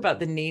you talk about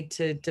the need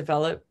to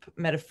develop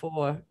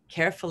metaphor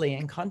carefully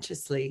and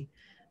consciously,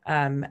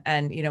 and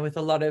with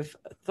a lot of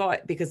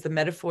thought, because the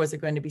metaphors are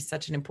going to be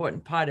such an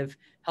important part of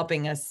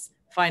helping us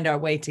find our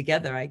way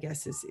together, I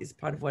guess, is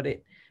part of what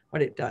it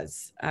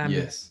does.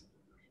 Yes.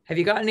 Have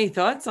you got any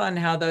thoughts on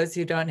how those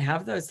who don't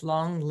have those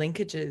long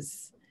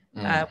linkages,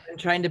 when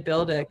trying to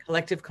build a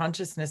collective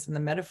consciousness and the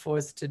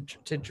metaphors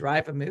to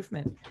drive a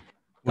movement?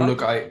 Well,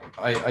 look, I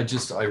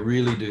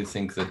really do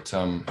think that,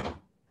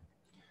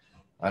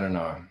 I don't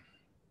know,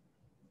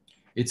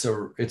 it's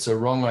a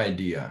wrong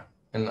idea.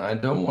 And I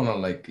don't want to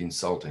like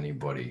insult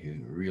anybody who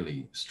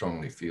really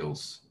strongly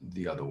feels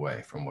the other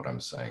way from what I'm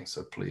saying.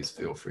 So please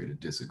feel free to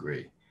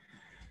disagree.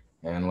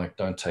 And like,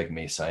 don't take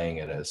me saying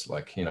it as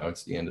like,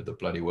 it's the end of the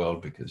bloody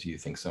world because you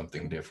think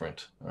something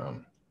different.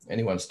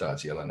 Anyone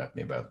starts yelling at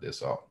me about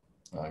this, I'll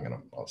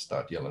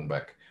start yelling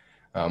back.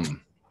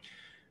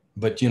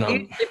 But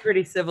you're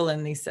pretty civil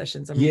in these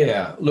sessions.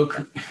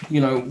 Look,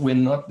 we're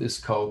not this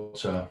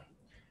culture.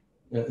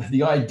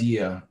 The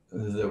idea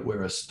that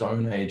we're a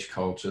Stone Age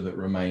culture that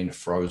remained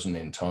frozen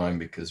in time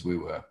because we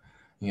were,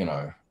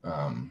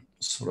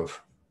 sort of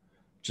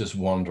just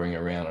wandering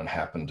around and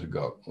happened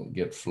to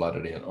get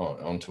flooded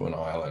onto an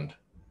island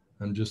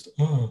and just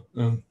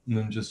and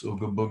then just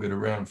ooga boogered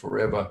around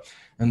forever,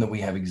 and that we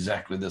have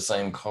exactly the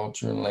same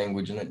culture and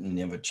language and it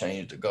never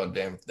changed a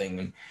goddamn thing,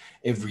 and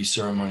every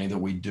ceremony that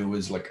we do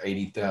is like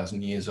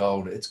 80,000 years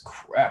old. It's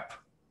crap.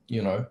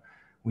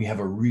 We have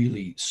a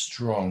really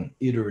strong,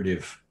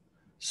 iterative,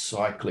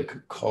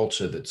 cyclic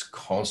culture that's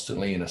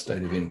constantly in a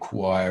state of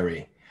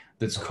inquiry,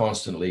 that's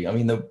constantly,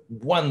 the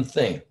one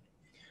thing,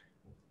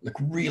 like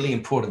really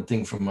important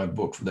thing from my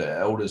book, the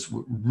elders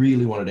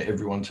really wanted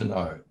everyone to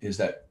know, is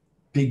that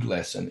big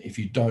lesson: if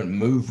you don't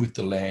move with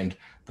the land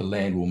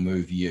will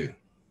move you.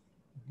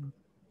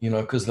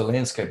 Because the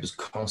landscape is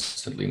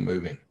constantly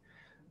moving.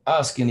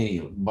 Ask any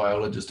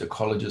biologist,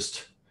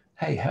 ecologist,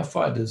 hey, how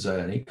far does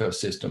an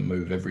ecosystem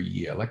move every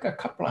year? Like a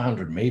couple of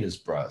 100 meters,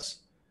 bros.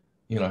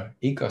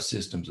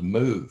 Ecosystems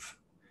move.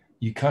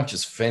 You can't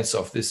just fence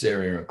off this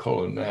area and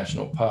call it a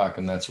national park,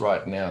 and that's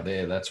right now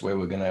there. That's where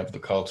we're going to have the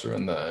culture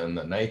and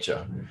the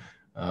nature.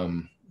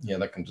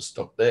 That can just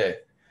stop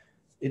there.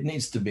 It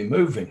needs to be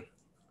moving.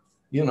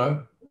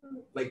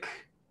 Like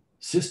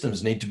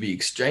systems need to be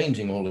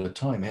exchanging all the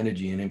time,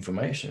 energy and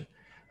information.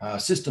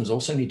 Systems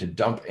also need to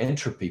dump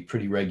entropy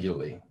pretty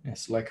regularly.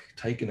 It's like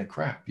taking a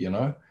crap,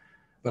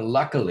 But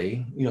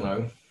luckily,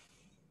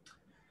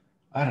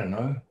 I don't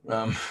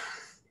know.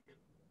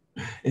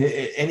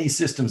 Any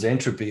system's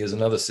entropy is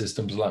another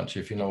system's lunch,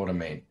 if you know what I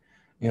mean.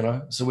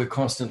 So we're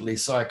constantly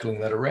cycling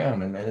that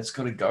around, and it's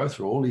got to go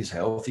through all these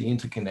healthy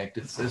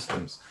interconnected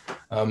systems,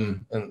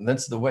 and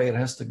that's the way it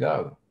has to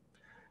go.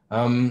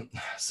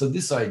 So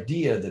this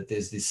idea that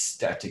there's this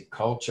static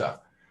culture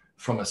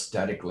from a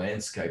static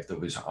landscape that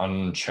was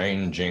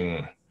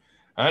unchanging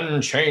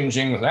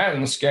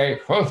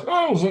landscape for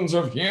thousands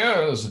of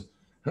years,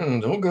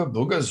 and ooga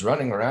boogers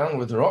running around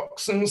with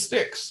rocks and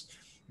sticks,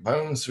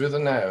 bones through the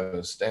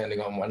nose, standing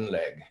on one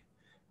leg,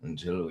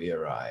 until we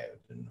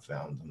arrived and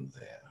found them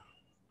there.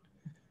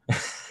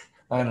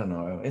 I don't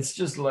know. It's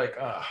just like,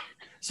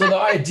 So the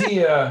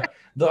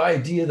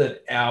idea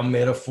that our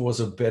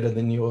metaphors are better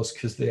than yours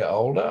because they're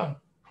older,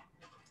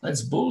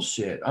 that's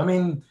bullshit.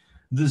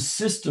 The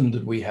system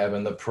that we have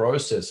and the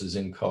processes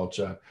in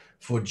culture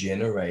for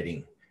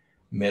generating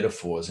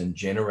metaphors and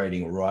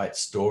generating right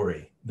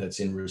story that's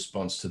in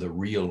response to the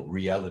real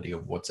reality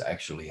of what's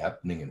actually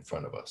happening in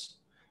front of us,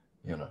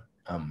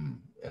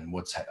 and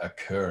what's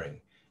occurring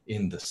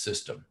in the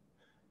system,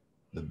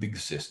 the big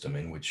system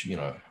in which,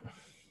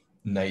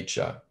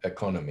 nature,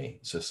 economy,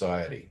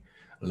 society,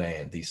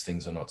 land, these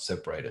things are not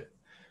separated.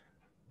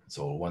 It's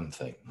all one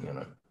thing,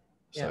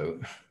 So,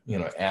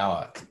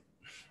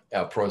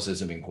 our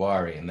process of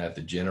inquiry and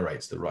that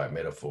generates the right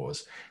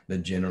metaphors, that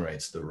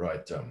generates the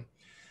right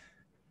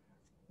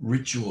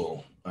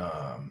ritual,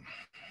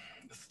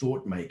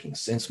 thought-making,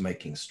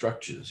 sense-making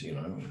structures,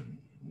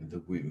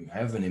 that we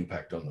have an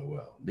impact on the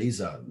world.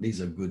 These are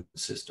good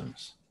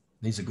systems.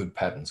 These are good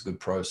patterns, good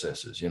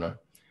processes,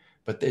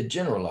 but they're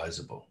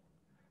generalizable.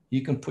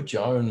 You can put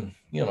your own,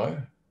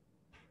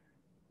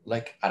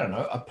 like, I don't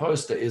know, a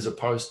poster is a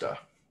poster.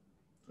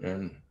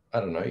 And I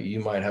don't know, you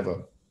might have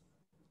a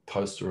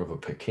poster of a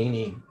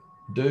bikini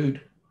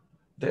dude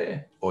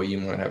there, or you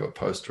might have a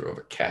poster of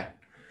a cat.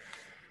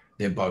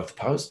 They're both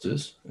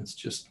posters. It's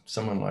just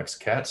someone likes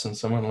cats and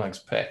someone likes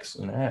pecs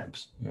and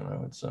abs.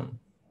 It's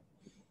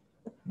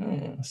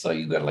so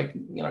you got like,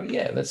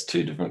 that's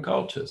two different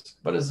cultures,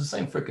 but it's the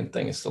same freaking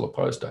thing. It's still a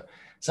poster.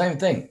 Same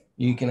thing.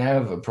 You can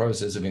have a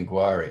process of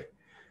inquiry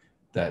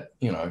that,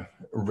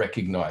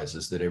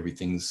 recognizes that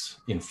everything's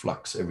in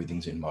flux,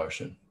 everything's in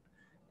motion.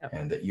 Yep.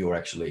 And that you're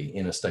actually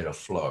in a state of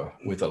flow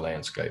with a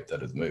landscape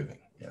that is moving,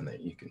 and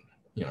that you can,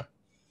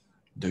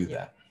 do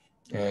that.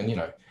 And,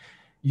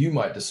 you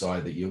might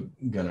decide that you're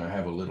going to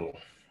have a little,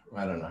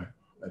 I don't know,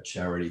 a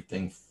charity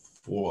thing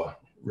for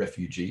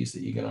refugees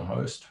that you're going to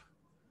host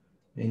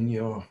in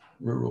your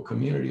rural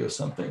community or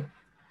something.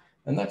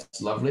 And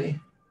that's lovely.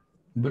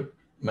 But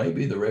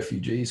maybe the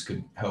refugees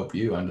could help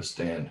you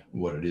understand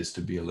what it is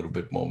to be a little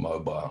bit more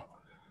mobile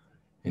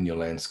in your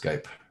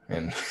landscape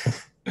and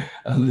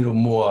a little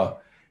more,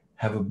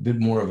 have a bit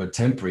more of a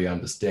temporary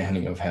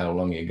understanding of how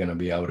long you're going to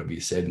be able to be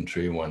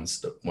sedentary in one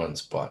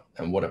spot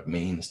and what it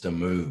means to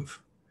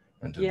move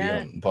and to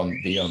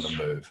be on the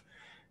move.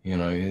 You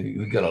know,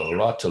 we've got a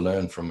lot to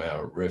learn from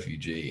our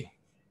refugee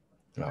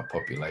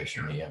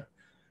population here.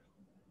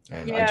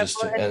 And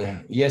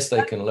and yes,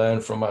 they can learn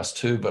from us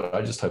too, but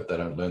I just hope they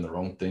don't learn the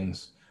wrong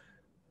things.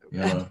 You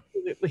know?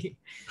 Absolutely.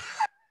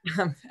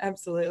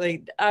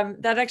 Absolutely.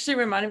 That actually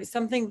reminded me,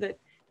 something that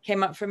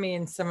came up for me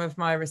in some of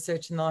my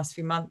research in the last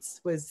few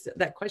months was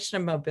that question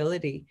of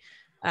mobility.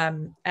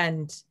 And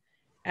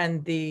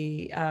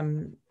the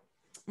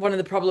one of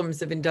the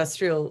problems of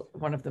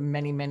one of the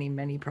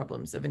many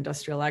problems of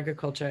industrial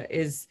agriculture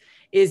is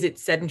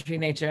its sedentary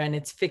nature and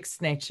its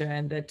fixed nature,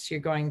 and that you're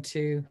going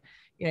to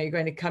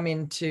come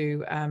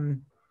into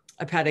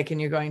a paddock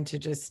and you're going to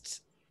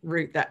just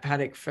root that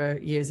paddock for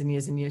years and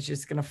years and years. You're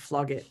just going to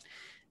flog it.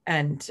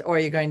 Or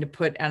you're going to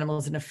put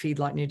animals in a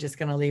feedlot and you're just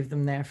going to leave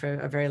them there for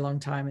a very long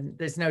time. And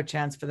there's no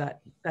chance for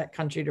that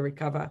country to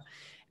recover.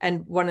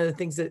 And one of the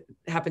things that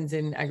happens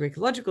in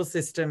agroecological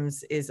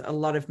systems is a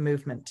lot of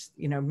movement.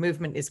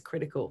 Movement is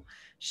critical.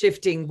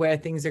 Shifting where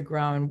things are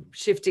grown,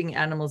 shifting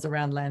animals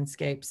around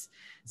landscapes,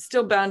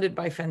 still bounded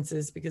by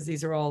fences, because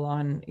these are all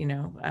on,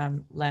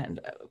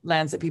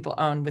 lands that people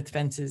own with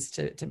fences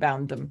to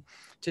bound them,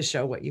 to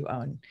show what you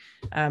own.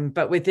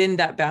 But within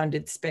that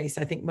bounded space,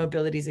 I think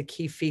mobility is a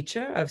key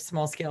feature of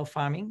small scale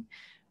farming.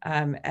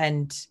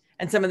 And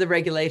some of the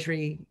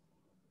regulatory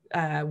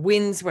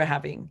wins we're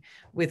having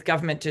with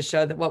government to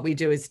show that what we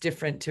do is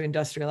different to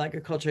industrial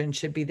agriculture and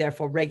should be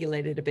therefore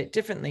regulated a bit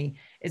differently,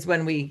 is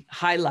when we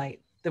highlight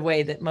the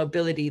way that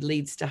mobility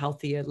leads to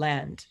healthier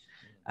land.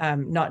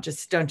 Don't just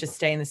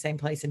stay in the same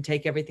place and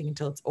take everything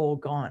until it's all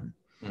gone.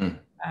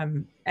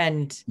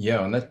 And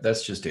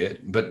that's just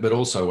it. But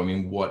also, I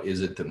mean, what is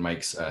it that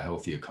makes a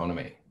healthy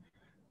economy?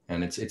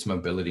 And it's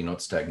mobility,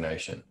 not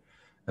stagnation.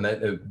 And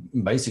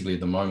that basically at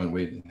the moment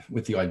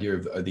with the idea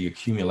of the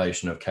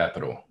accumulation of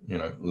capital,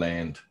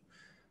 land,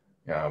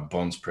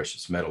 bonds,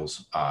 precious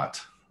metals,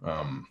 art,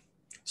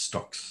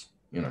 stocks,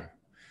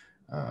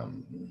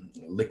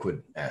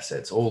 liquid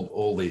assets,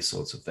 all these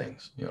sorts of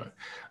things,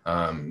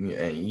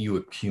 and you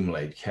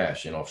accumulate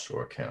cash in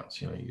offshore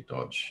accounts, you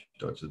dodge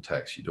the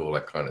tax, you do all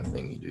that kind of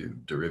thing, you do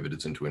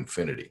derivatives into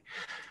infinity.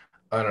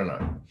 I don't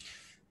know.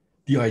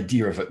 The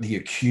idea of the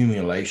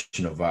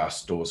accumulation of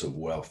vast stores of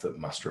wealth that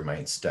must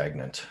remain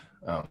stagnant,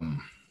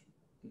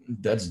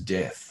 that's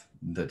death,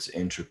 that's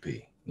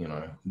entropy.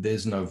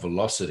 There's no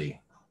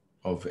velocity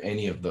of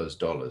any of those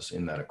dollars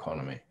in that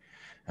economy.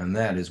 And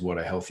that is what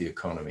a healthy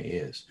economy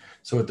is.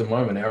 So at the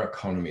moment, our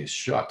economy is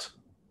shut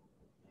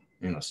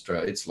in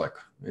Australia.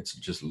 It's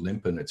just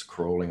limping, it's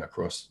crawling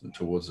across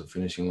towards the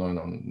finishing line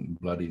on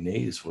bloody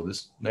knees for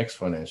this next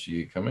financial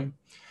year coming.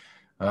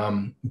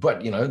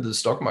 But, the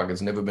stock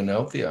market's never been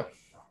healthier.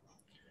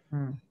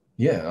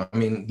 Yeah, I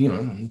mean,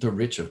 the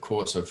rich, of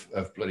course,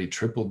 have bloody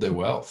tripled their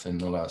wealth in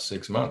the last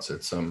 6 months.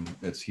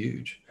 It's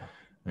huge.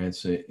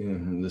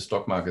 The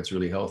stock market's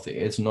really healthy.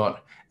 It's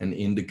not an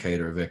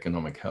indicator of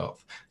economic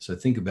health. So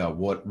think about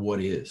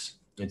what is.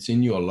 It's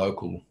in your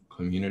local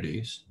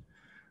communities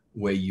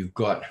where you've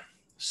got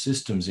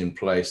systems in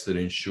place that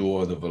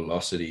ensure the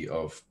velocity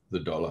of the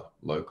dollar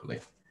locally.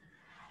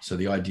 So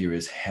the idea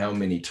is, how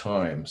many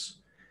times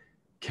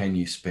can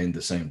you spend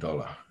the same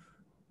dollar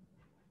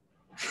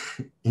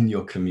in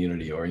your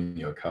community or in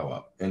your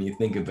co-op? And you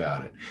think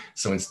about it.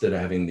 So instead of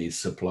having these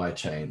supply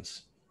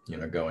chains,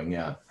 going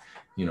out,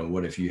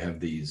 what if you have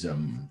these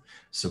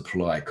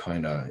supply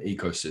kind of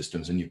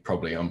ecosystems, and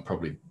I'm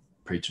probably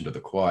preaching to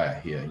the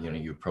choir here,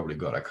 you've probably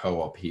got a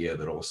co-op here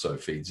that also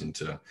feeds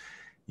into,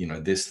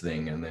 this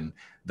thing, and then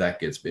that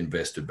gets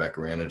invested back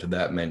around into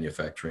that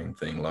manufacturing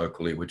thing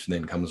locally, which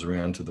then comes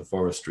around to the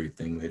forestry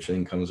thing, which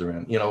then comes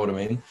around, you know what I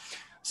mean?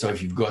 So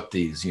if you've got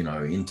these,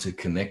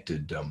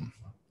 interconnected,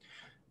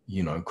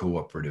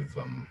 cooperative,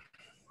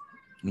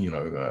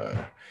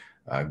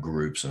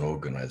 groups and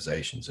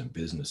organizations and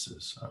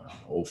businesses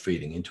all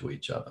feeding into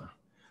each other.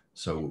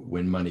 So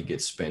when money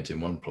gets spent in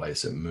one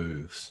place, it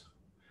moves,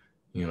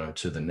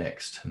 to the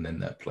next, and then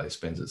that place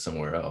spends it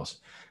somewhere else.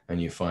 And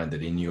you find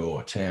that in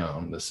your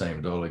town, the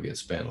same dollar gets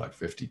spent like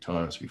 50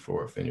 times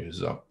before it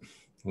finishes up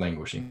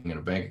languishing in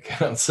a bank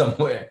account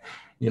somewhere.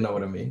 You know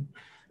what I mean?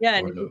 Yeah,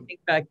 and if you think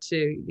back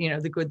to,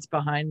 the goods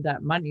behind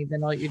that money,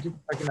 then all you're just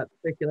talking about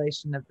the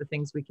circulation of the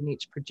things we can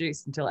each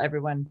produce until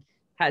everyone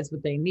has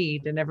what they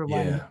need, and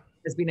everyone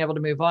has been able to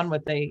move on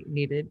what they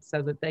needed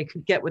so that they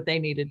could get what they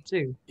needed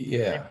too.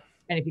 Yeah.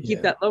 And if you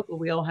keep that local,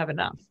 we all have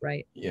enough,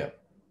 right? Yeah.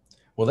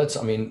 Well,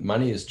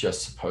 money is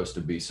just supposed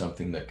to be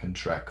something that can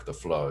track the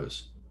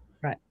flows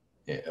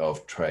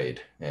of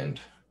trade and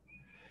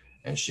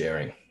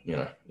sharing,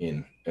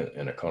 in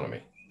an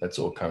economy. That's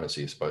all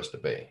currency is supposed to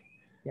be.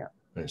 Yeah.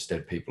 And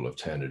instead, people have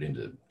turned it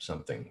into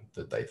something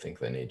that they think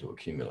they need to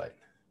accumulate.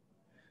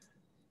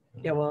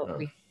 Yeah, well,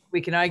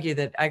 we can argue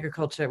that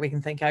agriculture, we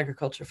can thank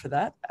agriculture for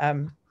that.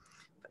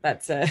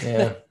 That's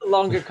a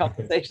longer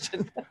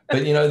conversation. But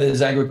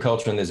there's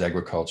agriculture and there's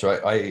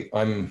agriculture.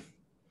 I'm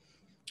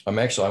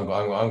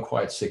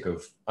quite sick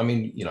of.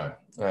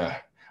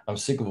 I'm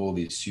sick of all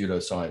these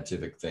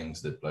pseudoscientific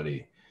things that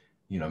bloody,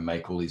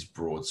 make all these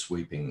broad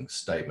sweeping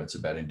statements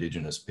about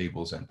Indigenous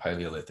peoples and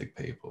Paleolithic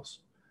peoples.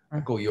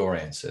 Like all your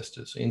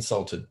ancestors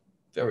insulted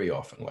very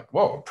often. Like,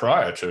 well,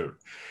 prior to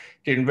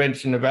the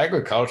invention of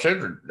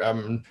agriculture,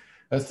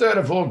 a third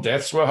of all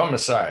deaths were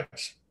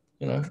homicides.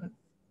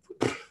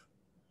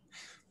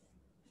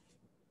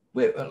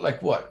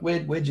 Like what?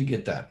 Where'd you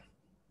get that?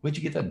 Where'd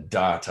you get that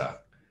data?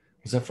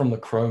 Was that from the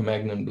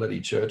Cro-Magnon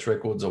bloody church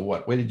records or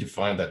what? Where did you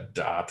find that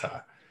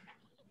data?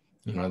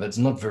 That's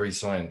not very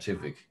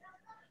scientific.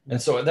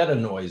 And so that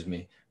annoys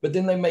me. But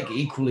then they make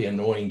equally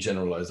annoying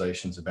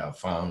generalizations about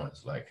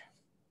farmers. Like,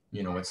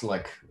 it's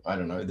like, I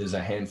don't know, there's a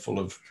handful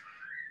of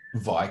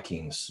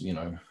Vikings,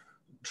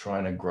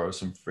 trying to grow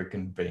some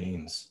freaking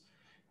beans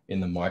in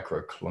the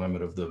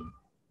microclimate of the,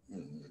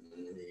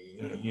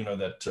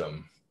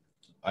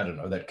 I don't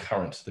know, that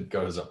current that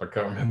goes up. I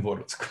can't remember what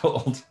it's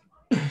called.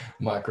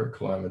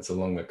 Microclimates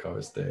along the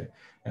coast there,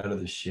 out of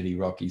the shitty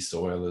rocky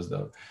soil as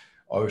the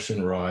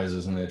ocean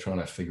rises, and they're trying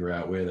to figure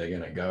out where they're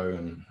going to go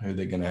and who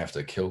they're going to have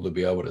to kill to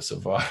be able to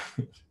survive.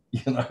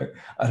 I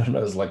don't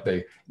know. It's like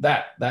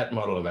that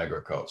model of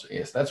agriculture.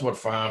 Yes, that's what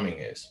farming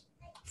is.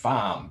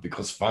 Farm,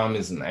 because farm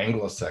is an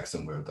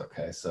Anglo-Saxon word.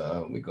 Okay,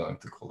 so we're going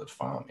to call it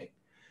farming.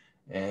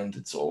 And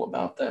it's all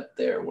about that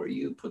there, where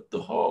you put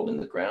the hole in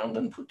the ground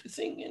and put the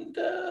thing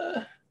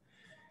and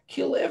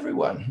kill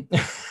everyone.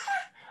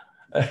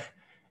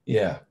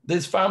 Yeah,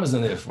 there's farmers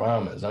and there's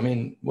farmers. I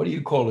mean, what do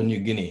you call a New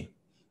Guinea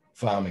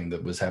farming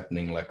that was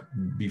happening like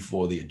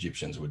before the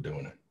Egyptians were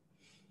doing it?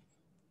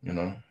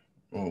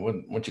 Or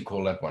what you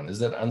call that one? Is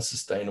that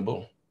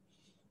unsustainable?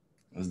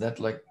 Is that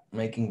like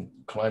making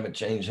climate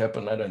change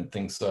happen? I don't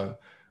think so.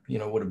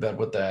 What about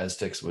what the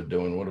Aztecs were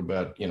doing? What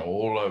about,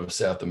 all over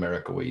South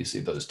America where you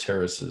see those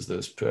terraces,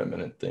 those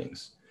permanent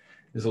things?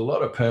 There's a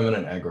lot of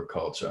permanent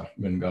agriculture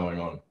been going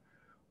on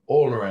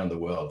all around the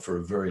world for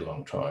a very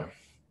long time.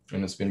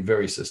 And it's been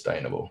very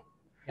sustainable.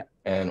 Yep.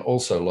 And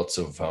also lots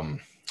of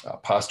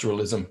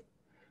pastoralism.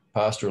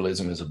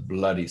 Pastoralism is a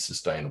bloody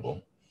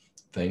sustainable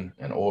thing,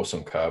 an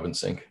awesome carbon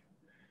sink.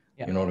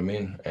 Yep. You know what I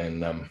mean?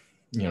 And,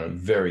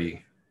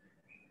 very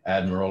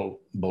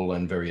admirable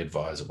and very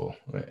advisable.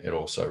 It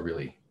also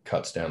really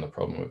cuts down the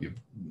problem of your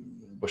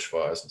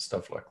bushfires and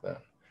stuff like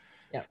that.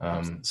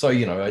 Yeah. So,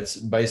 it's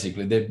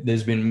basically,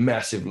 there's been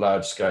massive,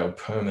 large scale,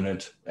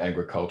 permanent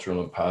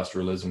agricultural and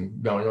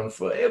pastoralism going on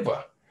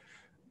forever.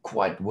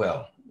 Quite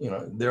well.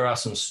 There are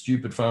some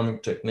stupid farming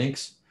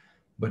techniques,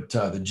 but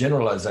the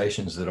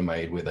generalizations that are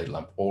made where they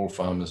lump all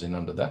farmers in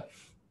under that,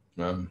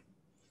 and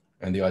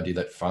the idea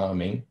that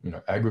farming,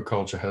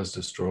 agriculture has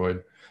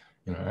destroyed,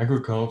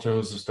 agriculture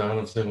was the start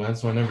of the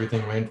lands when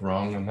everything went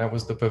wrong, and that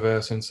was the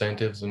perverse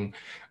incentives and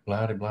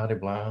blah, blah, blah,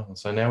 blah. And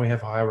so now we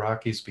have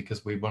hierarchies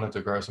because we wanted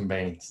to grow some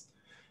beans.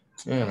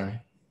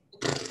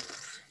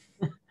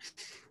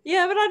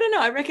 Yeah, but I don't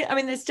know.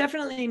 There's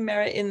definitely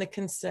merit in the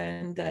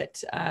concern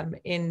that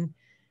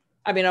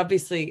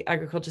obviously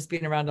agriculture's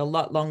been around a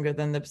lot longer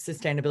than the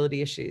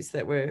sustainability issues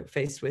that we're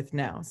faced with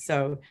now.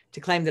 So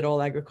to claim that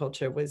all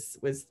agriculture is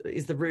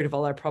the root of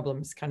all our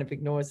problems kind of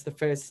ignores the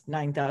first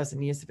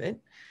 9,000 years of it,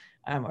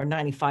 or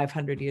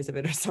 9,500 years of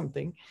it or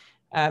something.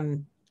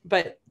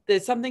 But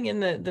there's something in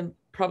the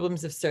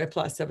problems of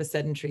surplus of a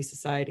sedentary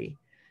society.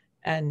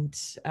 And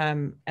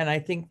I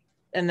think,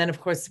 and then,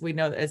 of course, we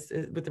know as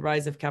with the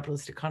rise of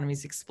capitalist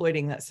economies,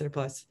 exploiting that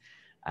surplus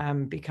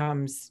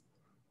becomes,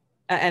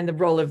 and the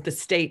role of the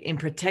state in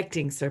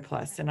protecting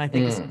surplus. And I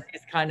think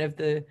it's kind of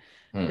this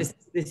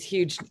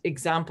huge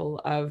example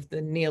of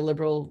the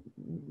neoliberal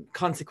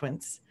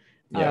consequence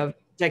of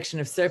protection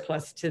of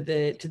surplus to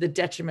the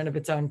detriment of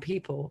its own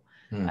people.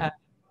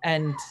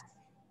 And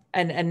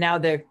now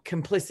they're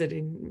complicit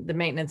in the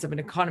maintenance of an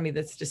economy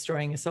that's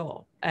destroying us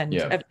all. And,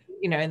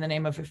 in the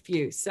name of a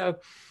few. So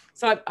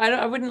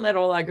I wouldn't let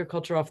all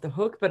agriculture off the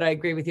hook, but I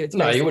agree with you.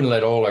 You wouldn't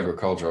let all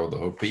agriculture off the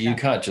hook, but you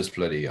can't just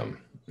bloody,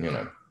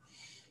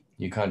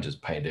 you can't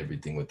just paint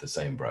everything with the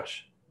same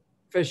brush.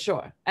 For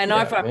sure. And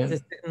our farmers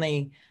are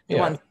certainly the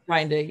ones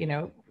trying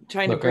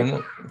to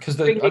bring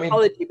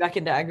ecology back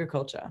into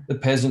agriculture. The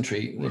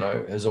peasantry,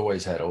 has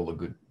always had all the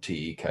good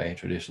TEK,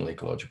 traditional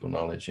ecological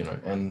knowledge,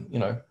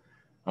 and,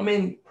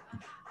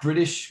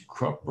 British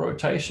crop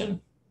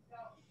rotation,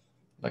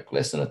 like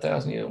less than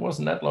 1,000 years. It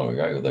wasn't that long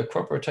ago. The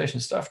crop rotation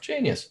stuff,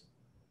 genius.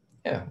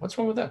 Yeah, what's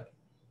wrong with that?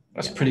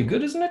 That's pretty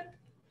good, isn't it?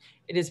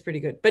 It is pretty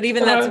good. But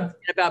even that's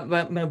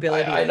about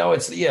mobility. I know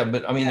but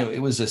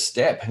it was a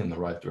step in the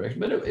right direction.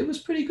 But it was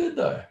pretty good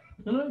though,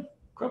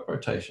 crop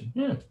rotation.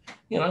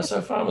 Yeah.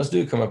 So farmers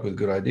do come up with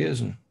good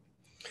ideas and,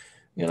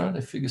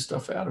 they figure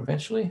stuff out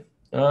eventually.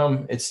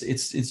 It's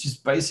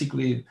just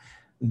basically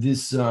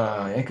this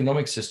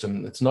economic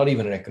system. It's not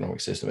even an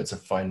economic system. It's a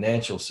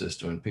financial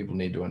system, and people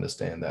need to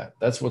understand that.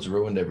 That's what's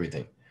ruined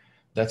everything.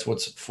 that's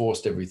what's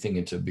forced everything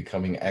into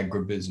becoming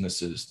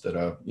agribusinesses that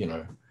are, you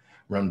know,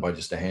 run by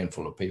just a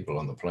handful of people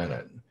on the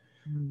planet.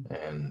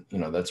 And, you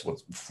know, that's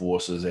what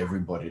forces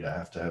everybody to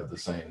have the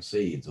same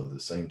seeds or the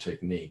same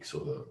techniques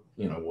or the,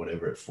 you know,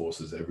 whatever. It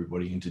forces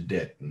everybody into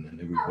debt, and then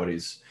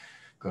everybody's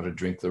got to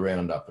drink the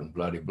Roundup and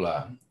bloody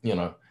blah. You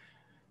know,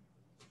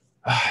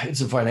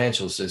 it's a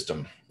financial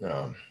system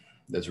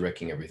that's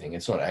wrecking everything.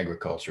 It's not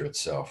agriculture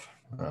itself.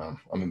 I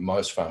mean,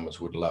 most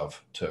farmers would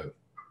love to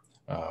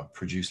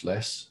produce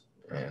less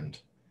and,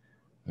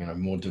 you know,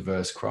 more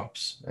diverse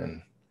crops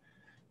and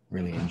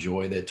really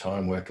enjoy their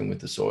time working with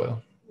the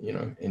soil, you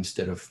know,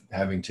 instead of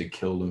having to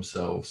kill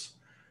themselves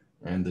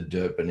and the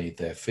dirt beneath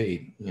their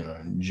feet, you know,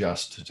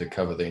 just to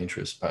cover the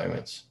interest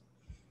payments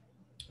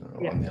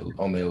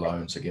on their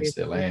loans against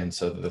their land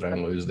so that they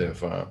don't lose their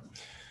farm.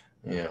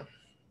 Yeah.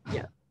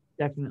 Yeah,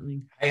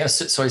 definitely. Hey,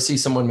 so I see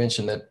someone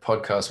mention that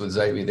podcast with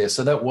Xavier there.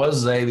 So that was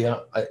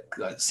Xavier.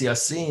 I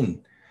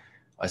seen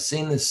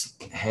this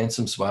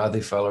handsome,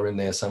 swarthy fella in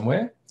there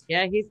somewhere.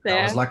 Yeah, he's there.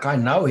 I was like, I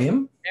know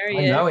him. There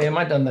I know him.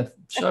 I've done that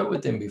show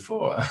with him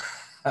before.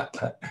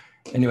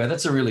 Anyway,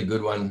 that's a really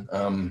good one,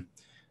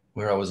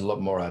 where I was a lot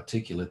more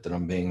articulate than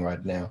I'm being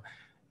right now.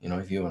 You know,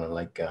 if you want to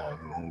like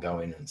go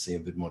in and see a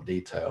bit more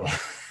detail,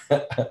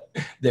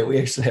 that we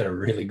actually had a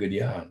really good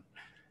yarn.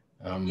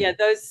 Yeah,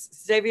 those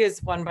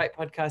Xavier's One Bite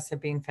podcasts have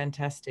been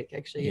fantastic,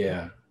 actually.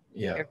 Yeah.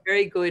 You're a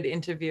very good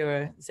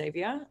interviewer,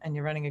 Xavier, and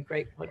you're running a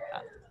great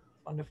podcast.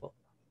 Wonderful.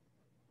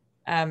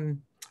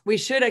 We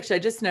should actually, I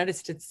just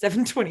noticed it's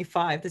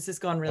 7:25. This has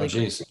gone really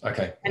quickly.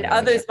 Okay. And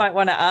others might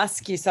want to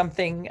ask you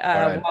something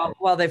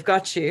while they've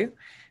got you.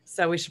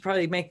 So we should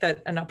probably make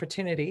that an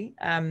opportunity.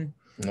 No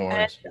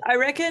worries. And I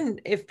reckon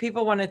if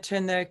people want to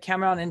turn their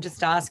camera on and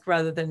just ask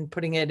rather than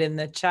putting it in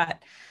the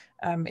chat,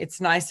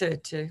 it's nicer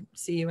to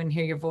see you and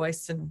hear your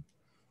voice and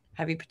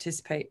have you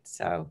participate.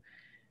 So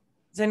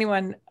does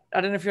anyone,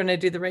 I don't know if you want to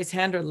do the raise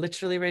hand or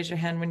literally raise your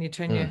hand when you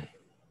turn your,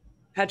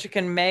 Patrick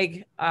and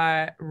Meg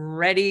are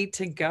ready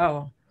to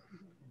go.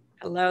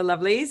 Hello,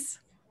 lovelies.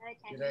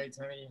 Good day,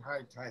 Tony.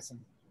 Hi, Tyson.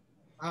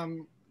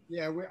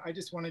 I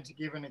just wanted to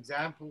give an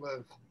example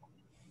of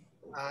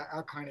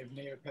our kind of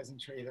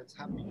neo-peasantry that's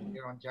happening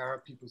here on Jarrah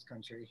People's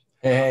Country.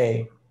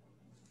 Hey.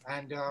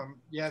 And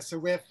so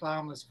we're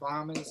farmers.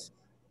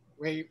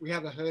 We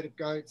have a herd of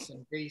goats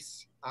and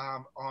geese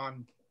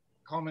on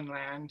common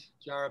land,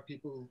 Jarrah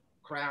people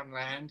crown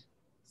land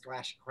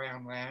 /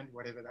 crown land,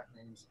 whatever that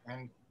means.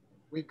 And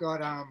we've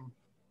got,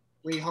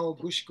 we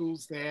hold bush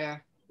schools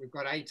there. We've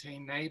got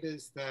 18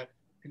 neighbours that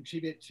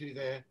contribute to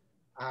the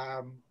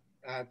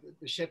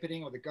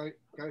shepherding or the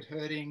goat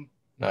herding.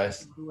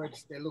 Nice.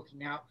 They're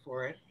looking out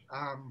for it.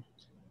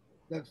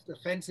 The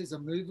fences are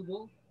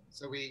movable,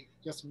 so we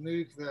just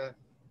move the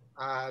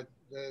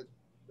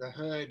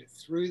herd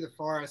through the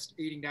forest,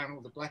 eating down all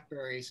the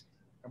blackberries,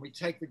 and we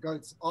take the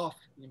goats off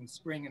in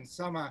spring and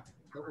summer,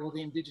 so all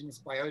the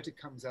indigenous biota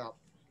comes up,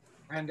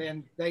 and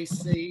then they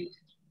seed.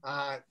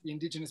 The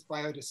indigenous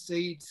biota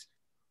seeds.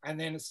 And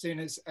then as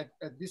soon as at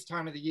this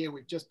time of the year,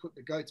 we've just put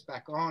the goats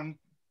back on,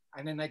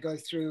 and then they go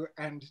through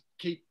and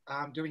keep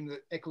doing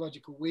the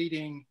ecological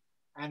weeding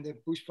and the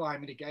bushfire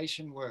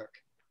mitigation work.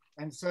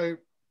 And so,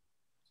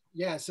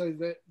 so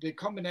the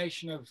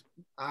combination of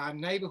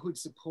neighborhood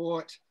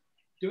support,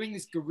 doing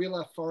this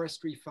guerrilla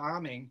forestry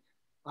farming,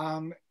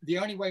 the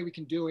only way we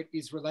can do it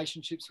is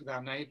relationships with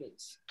our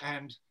neighbors.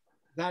 And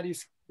that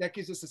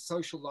gives us a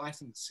social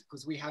license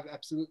because we have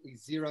absolutely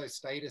zero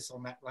status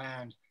on that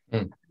land.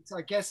 It's,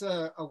 I guess,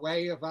 a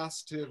way of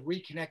us to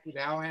reconnect with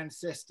our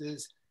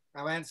ancestors,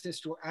 our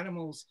ancestral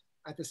animals,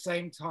 at the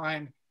same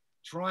time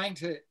trying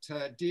to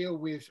deal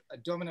with a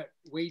dominant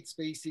weed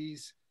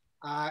species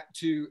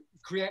to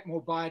create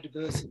more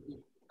biodiversity.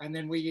 And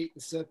then we eat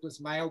the surplus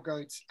male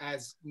goats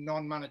as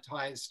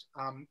non-monetized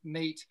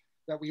meat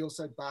that we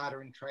also barter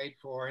and trade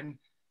for. And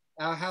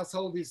our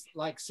household is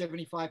like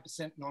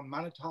 75%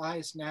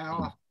 non-monetized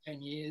now after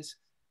 10 years.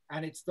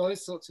 And it's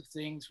those sorts of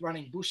things,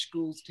 running bush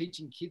schools,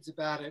 teaching kids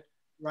about it,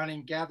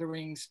 running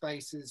gathering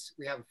spaces.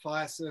 We have a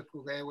fire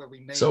circle there where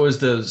we meet. So is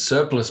the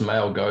surplus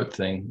male goat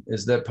thing,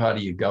 is that part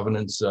of your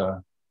governance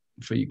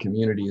for your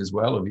community as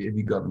well? Have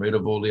you gotten rid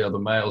of all the other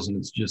males and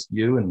it's just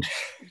you and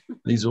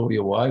these are all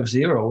your wives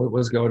here, or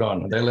what's going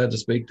on? Are they allowed to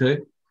speak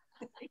too?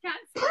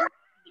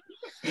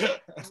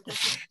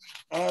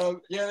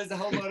 There's a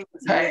whole lot of...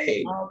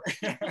 Hey!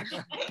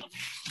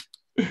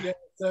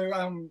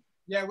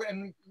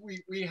 And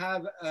we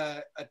have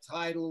a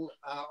title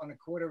on a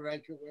quarter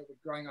acre where we're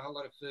growing a whole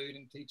lot of food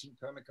and teaching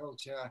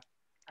permaculture,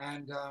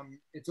 and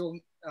it's all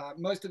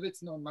most of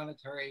it's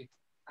non-monetary.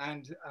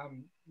 And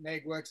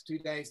Meg works 2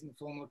 days in the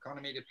formal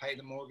economy to pay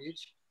the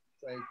mortgage.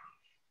 So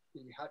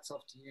hats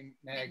off to you,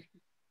 Meg.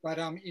 But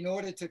in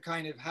order to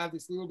kind of have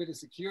this little bit of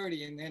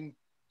security, and then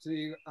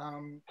to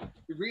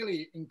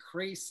really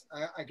increase,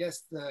 I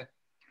guess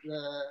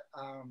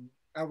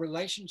our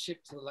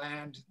relationship to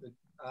land.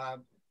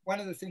 One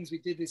of the things we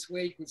did this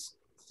week was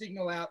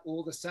signal out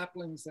all the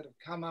saplings that have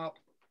come up,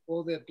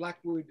 all the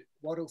blackwood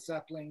wattle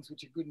saplings,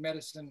 which are good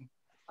medicine,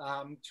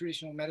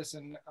 traditional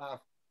medicine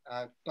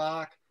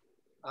bark,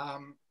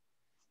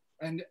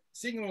 and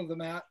signal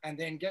them out, and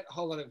then get a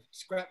whole lot of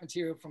scrap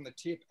material from the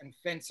tip and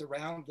fence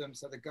around them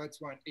so the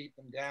goats won't eat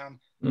them down.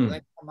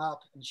 They come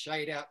up and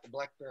shade out the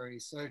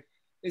blackberries. So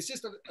it's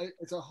just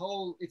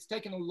it's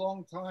taken a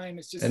long time.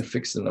 It's just, and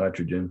fix the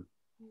nitrogen.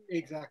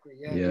 Exactly.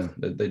 Yeah. Yeah,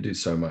 they do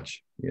so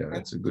much. Yeah,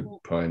 it's a good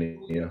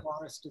pioneer.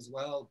 Forest as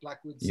well.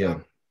 Blackwood's, yeah,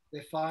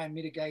 they're fire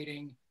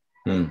mitigating.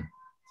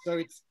 So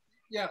it's,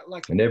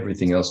 like, and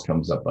everything else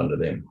comes up under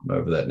them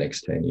over that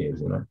next 10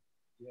 years, you know.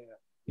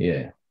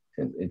 Yeah,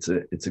 and it's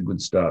a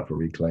good start for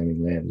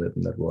reclaiming land,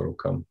 letting that wattle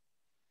come.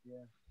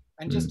 Yeah,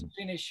 and just to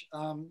finish,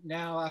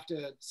 now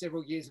after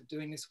several years of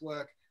doing this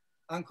work,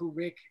 Uncle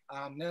Rick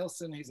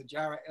Nelson, who's a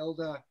Jarrah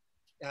elder,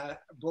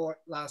 brought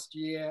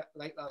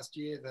late last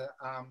year, the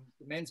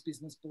men's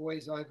business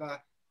boys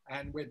over,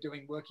 and we're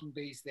doing working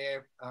bees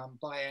there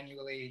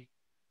biannually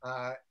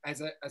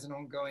as an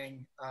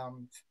ongoing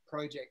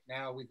project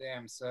now with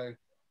them. So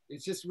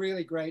it's just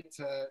really great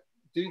to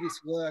do this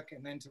work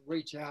and then to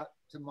reach out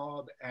to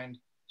Mob and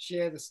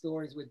share the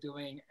stories we're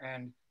doing,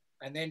 and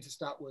then to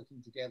start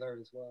working together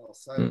as well.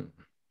 So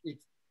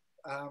it's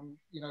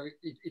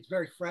it's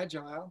very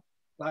fragile,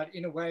 but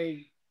in a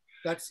way,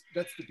 that's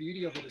the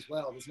beauty of it as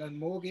well. There's no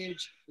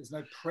mortgage, there's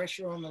no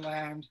pressure on the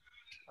land.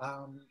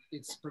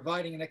 It's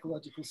providing an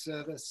ecological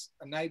service,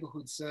 a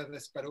neighborhood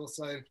service, but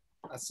also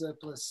a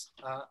surplus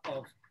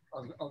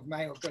of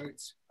male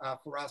goats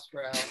for us,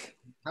 for our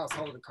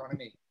household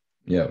economy.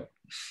 Yeah.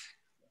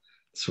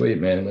 Sweet,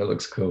 man. That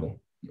looks cool.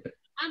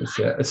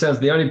 It sounds,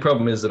 the only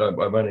problem is that I've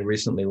only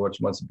recently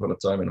watched Once Upon a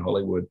Time in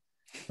Hollywood.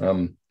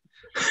 And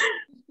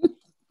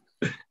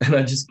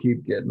I just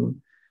keep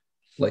getting,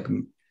 like,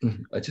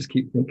 I just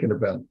keep thinking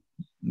about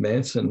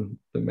Manson,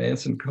 the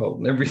Manson cult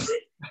and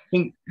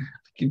everything.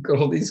 You've got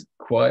all these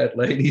quiet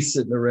ladies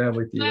sitting around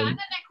with you. No, I'm not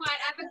that quiet.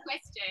 I have a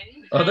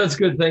question. Oh, that's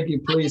good. Thank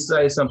you. Please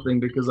say something,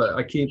 because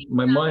I keep,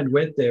 my mind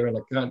went there and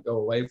I can't go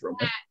away from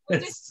it. We'll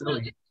just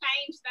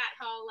change that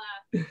whole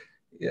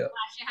yeah.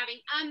 flash you're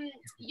having.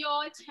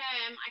 Your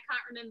term, I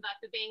can't remember,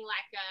 for being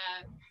like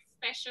a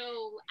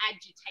special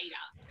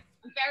agitator.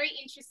 I'm very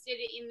interested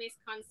in this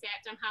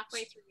concept. I'm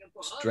halfway through your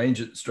book.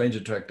 Strange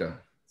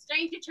attractor.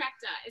 Strange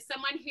attractor is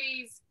someone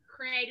who's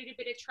created a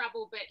bit of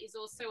trouble, but is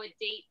also a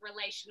deep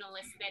relational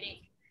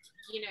aesthetic,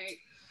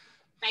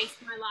 based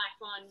my life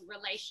on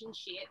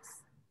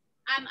relationships.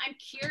 I'm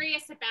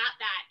curious about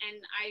that, and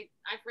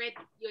I've read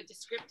your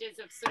descriptors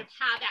of sort of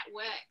how that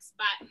works,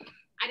 but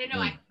I don't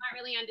know, I can't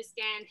really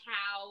understand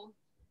how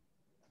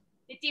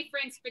the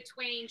difference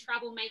between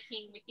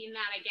troublemaking within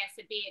that, I guess,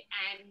 a bit,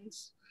 and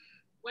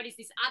what is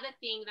this other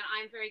thing that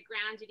I'm very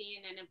grounded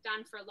in and have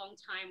done for a long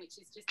time, which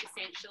is just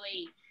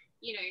essentially,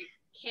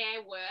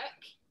 care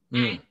work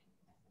and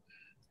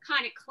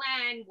kind of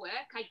clan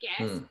work, I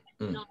guess.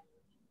 Not,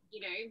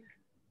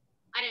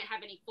 I don't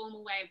have any formal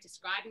way of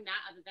describing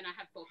that other than I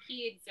have 4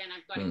 kids and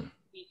I've got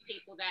these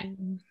people that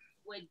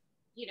would,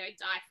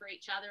 die for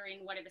each other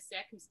in whatever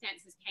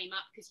circumstances came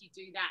up, because you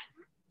do that,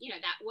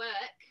 that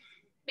work.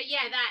 But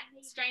yeah, that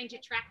strange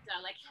attractor,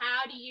 like,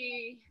 how do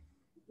you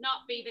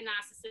not be the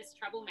narcissist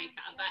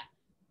troublemaker, but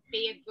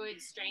be a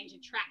good strange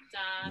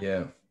attractor?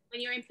 Yeah.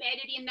 When you're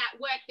embedded in that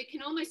work that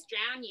can almost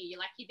drown you. You're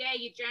like, you're there,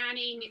 you're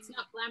drowning, it's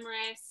not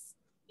glamorous,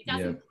 it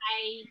doesn't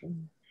pay,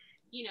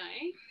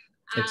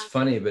 It's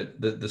funny, but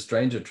the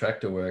strange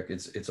attractor work,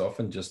 it's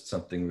often just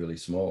something really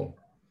small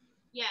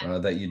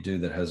that you do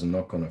that has a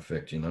knock-on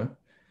effect,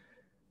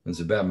 It's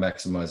about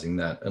maximizing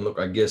that. And look,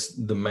 I guess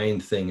the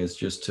main thing is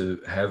just to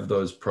have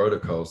those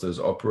protocols, those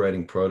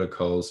operating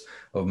protocols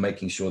of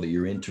making sure that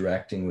you're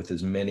interacting with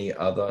as many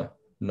other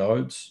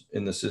nodes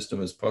in the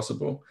system as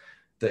possible,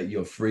 that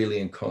you're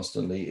freely and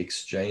constantly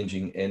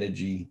exchanging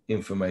energy,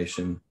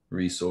 information,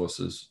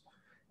 resources,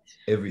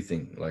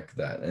 everything like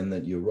that, and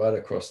that you're right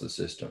across the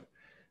system,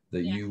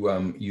 that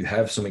you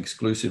have some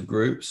exclusive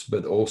groups,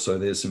 but also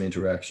there's some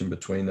interaction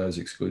between those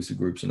exclusive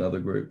groups and other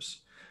groups.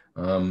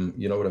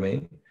 You know what I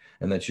mean?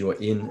 And that you're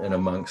in and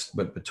amongst,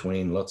 but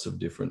between lots of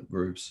different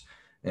groups.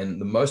 And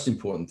the most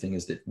important thing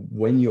is that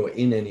when you're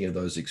in any of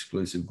those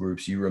exclusive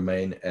groups, you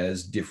remain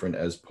as different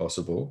as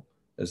possible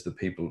as the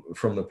people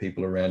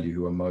around you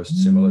who are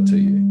most similar to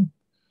you.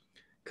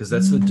 Because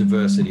that's the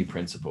diversity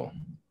principle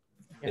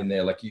in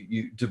there. Like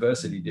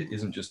diversity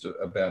isn't just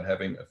about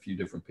having a few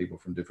different people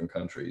from different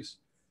countries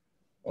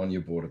on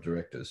your board of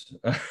directors.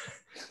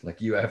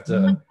 Like you have to.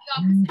 The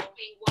opposite of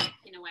being woke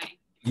in a way.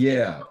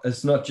 Yeah,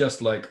 it's not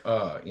just like,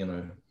 well,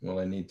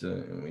 we need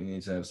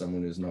to have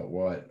someone who's not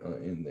white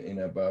in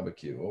our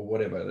barbecue or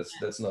whatever.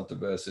 That's not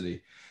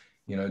diversity.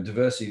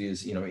 Diversity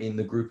is, in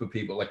the group of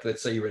people, like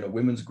let's say you're in a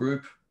women's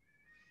group,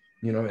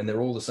 and they're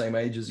all the same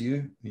age as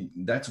you.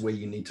 That's where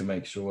you need to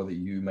make sure that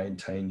you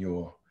maintain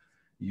your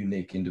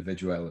unique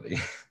individuality.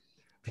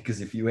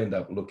 Because if you end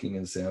up looking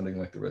and sounding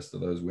like the rest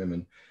of those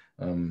women,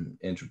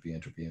 entropy.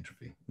 You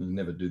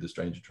never do the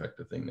strange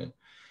attractor thing then.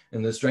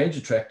 And the strange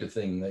attractor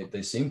thing,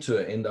 they seem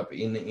to end up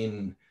in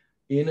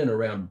and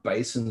around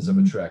basins of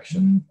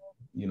attraction,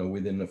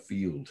 within a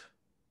field,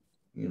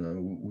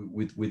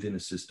 within a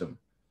system.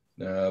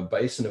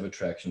 basin of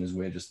attraction is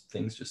where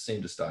things just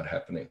seem to start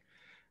happening.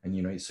 And,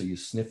 you know, so you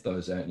sniff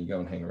those out and you go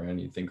and hang around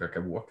and you think, okay,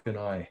 what can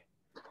I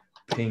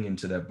ping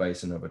into that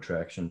basin of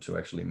attraction to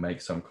actually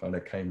make some kind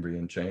of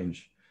Cambrian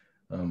change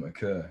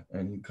occur?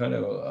 And you kind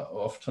of,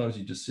 oftentimes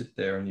you just sit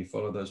there and you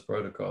follow those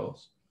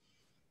protocols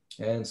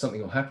and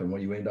something will happen.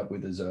 What you end up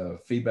with is a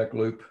feedback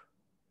loop,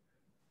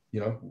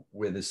 you know,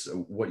 where this,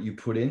 what you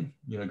put in,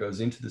 you know,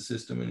 goes into the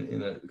system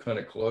in a kind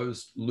of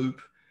closed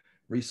loop,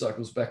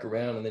 recycles back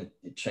around, and then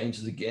it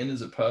changes again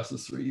as it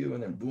passes through you,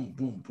 and then boom,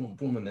 boom, boom,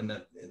 boom. And then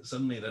that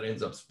suddenly that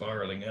ends up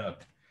spiraling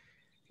out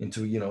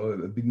into, you know,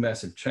 a big,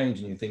 massive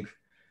change. And you think,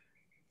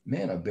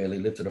 man, I barely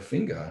lifted a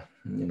finger,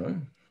 you know.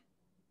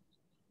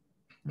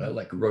 I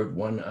like wrote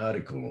one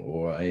article,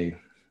 or I,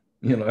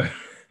 you know,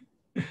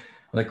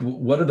 like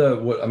what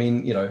I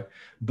mean, you know,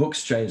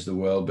 books change the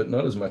world, but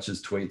not as much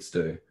as tweets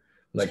do.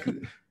 Like,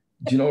 do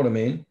you know what I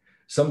mean?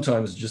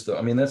 Sometimes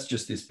that's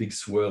just this big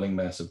swirling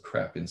mass of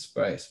crap in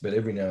space, but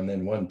every now and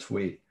then one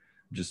tweet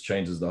just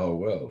changes the whole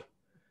world.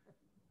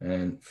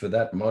 And for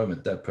that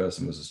moment, that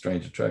person was a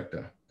strange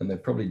attractor, and they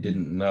probably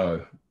didn't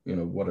know, you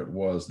know, what it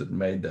was that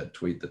made that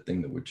tweet the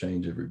thing that would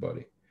change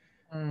everybody.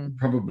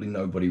 Probably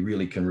nobody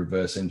really can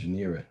reverse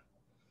engineer it,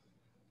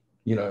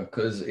 you know,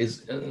 because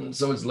it's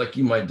like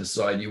you might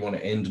decide you want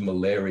to end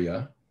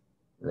malaria,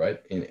 right,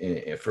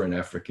 for an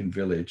African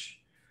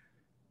village.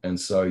 And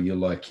so you're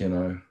like, you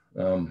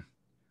know,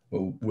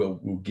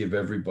 we'll give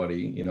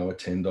everybody, you know, a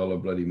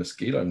 $10 bloody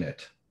mosquito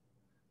net.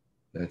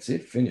 That's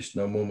it, finished,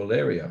 no more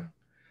malaria.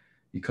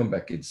 You come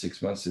back in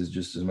 6 months, there's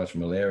just as much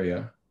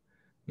malaria,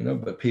 you know,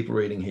 but people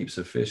are eating heaps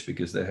of fish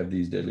because they have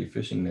these deadly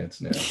fishing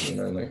nets now, you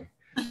know, like,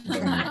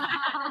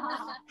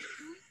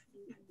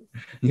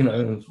 you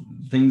know,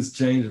 things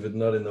change, but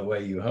not in the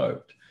way you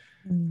hoped.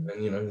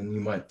 And, you know, and you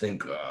might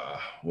think,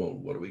 well,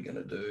 what are we going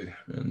to do?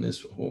 And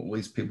there's all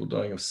these people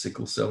dying of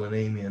sickle cell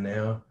anemia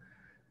now,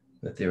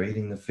 that they're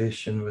eating the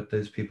fish, and with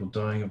those people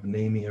dying of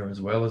anemia as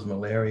well as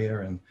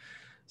malaria. And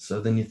so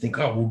then you think,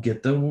 oh, we'll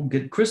get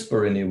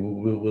CRISPR in here.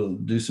 We'll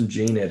do some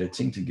gene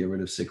editing to get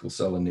rid of sickle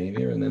cell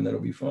anemia, and then that'll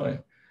be fine.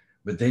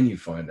 But then you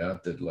find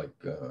out that, like,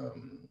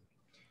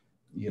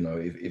 you know,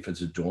 if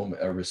it's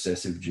a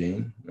recessive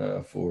gene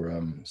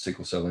for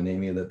sickle cell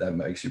anemia, that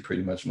makes you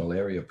pretty much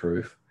malaria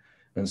proof.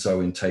 And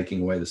so in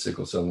taking away the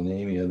sickle cell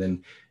anemia,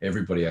 then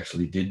everybody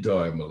actually did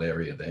die of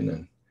malaria then.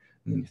 And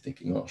then you're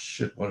thinking, oh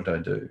shit, what did I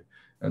do?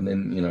 And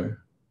then, you know,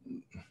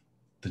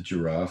 the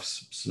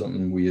giraffes,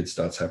 something weird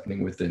starts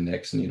happening with their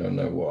necks and you don't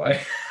know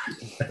why.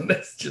 And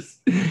that's just,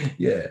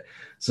 yeah.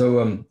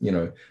 So, you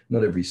know,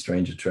 not every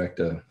strange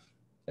attractor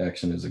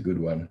action is a good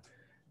one,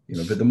 you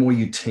know, but the more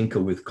you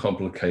tinker with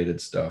complicated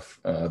stuff,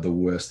 the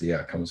worse the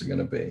outcomes are going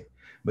to be.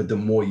 But the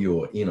more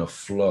you're in a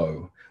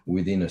flow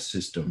within a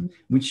system,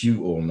 which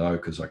you all know,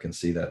 because I can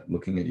see that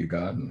looking at your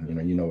garden,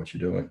 you know what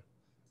you're doing.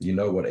 You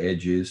know what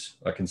edge is.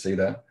 I can see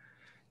that.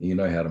 You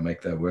know how to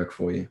make that work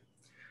for you.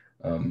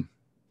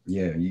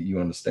 Yeah, you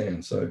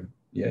understand. So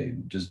yeah,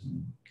 you just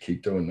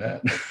keep doing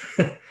that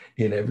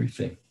in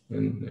everything,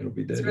 and it'll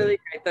be dead. It's really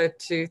great though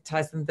too,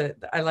 Tyson, that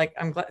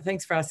I'm glad,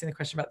 thanks for asking the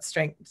question about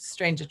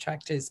strange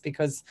attractors,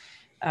 because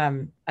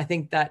I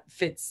think that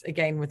fits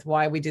again with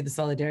why we do the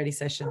solidarity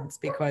sessions,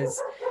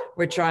 because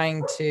we're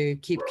trying to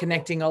keep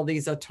connecting all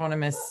these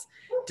autonomous,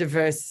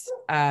 diverse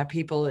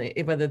people,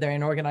 whether they're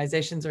in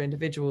organizations or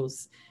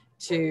individuals,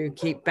 to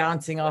keep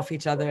bouncing off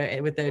each other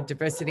with their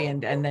diversity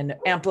and then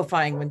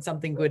amplifying when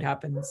something good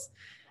happens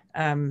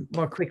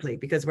more quickly,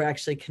 because we're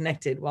actually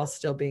connected while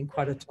still being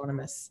quite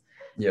autonomous.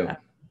 Yeah.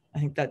 I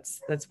think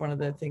that's one of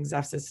the things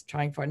AFSA's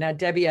trying for. Now,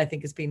 Debbie, I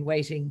think, has been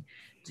waiting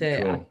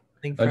to... Cool.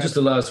 Just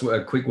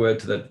a quick word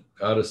to that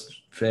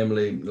artist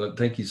family.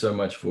 Thank you so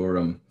much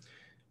for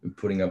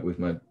putting up with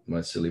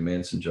my silly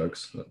Manson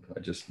jokes.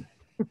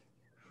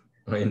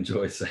 I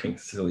enjoy saying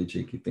silly,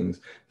 cheeky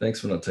things. Thanks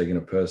for not taking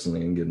it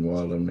personally and getting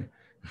wild on me.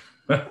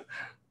 All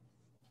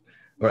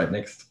right,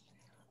 next.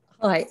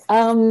 Hi.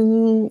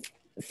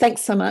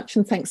 Thanks so much,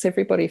 and thanks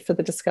everybody for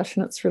the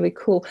discussion. It's really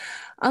cool.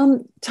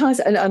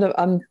 Tyson, and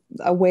I'm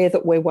aware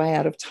that we're way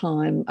out of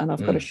time, and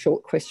I've got a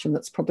short question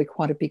that's probably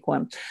quite a big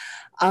one.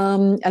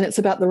 And it's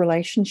about the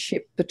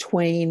relationship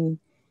between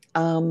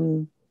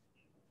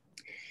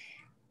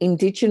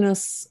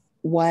Indigenous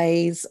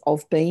ways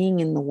of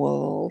being in the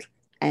world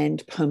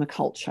and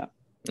permaculture.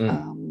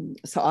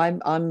 So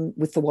I'm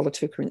with the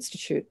Wallatuka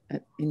Institute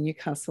in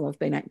Newcastle. I've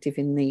been active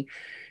in the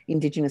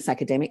Indigenous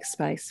academic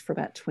space for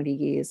about 20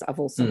 years. I've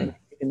also been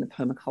active in the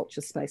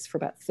permaculture space for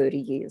about 30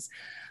 years.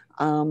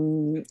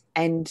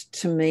 And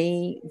to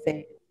me,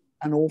 there's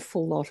an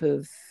awful lot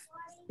of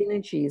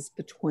synergies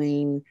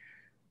between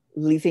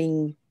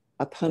living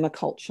a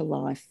permaculture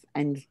life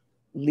and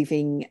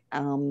living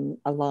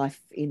a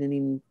life in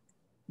an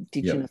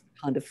Indigenous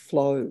kind of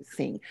flow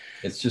thing.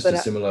 It's just a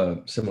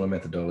similar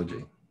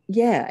methodology.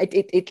 Yeah,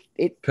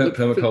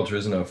 permaculture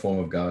isn't a form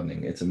of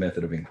gardening; it's a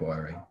method of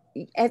inquiry.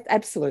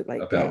 Absolutely,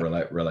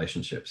 about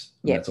relationships.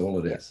 That's all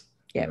it is.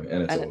 Yeah,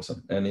 and it's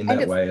awesome. And in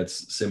that way,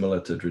 it's similar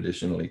to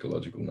traditional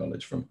ecological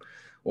knowledge from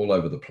all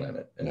over the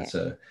planet. And it's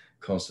a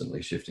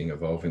constantly shifting,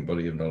 evolving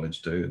body of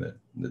knowledge too,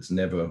 that's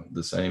never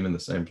the same in the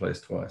same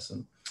place twice.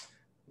 And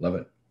love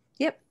it.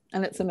 Yep.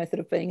 And it's a method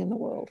of being in the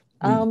world.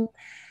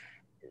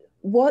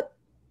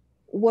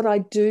 What I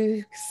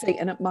do see,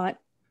 and it might,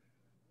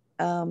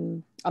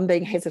 I'm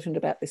being hesitant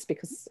about this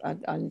because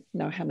I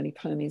know how many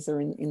Permies are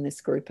in this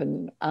group,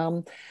 and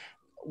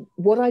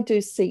what I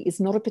do see is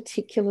not a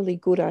particularly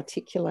good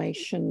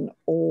articulation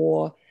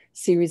or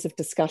series of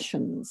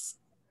discussions.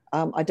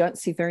 I don't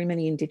see very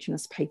many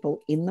Indigenous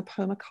people in the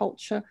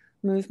permaculture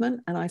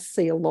movement, and I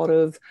see a lot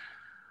of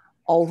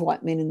old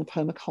white men in the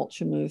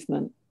permaculture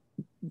movement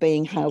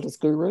being hailed as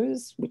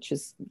gurus, which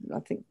is, I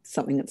think,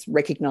 something that's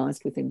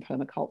recognised within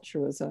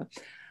permaculture as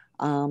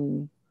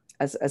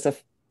a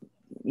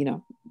you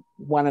know,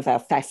 one of our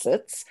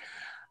facets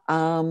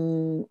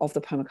of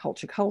the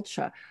permaculture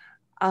culture.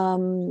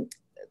 Are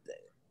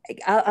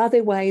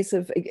there ways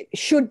of,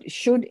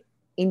 should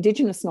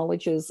Indigenous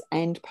knowledges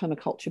and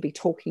permaculture be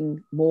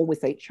talking more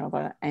with each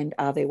other, and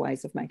are there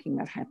ways of making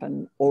that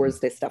happen, or is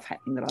there stuff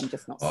happening that I'm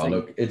just not seeing?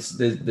 Look, there's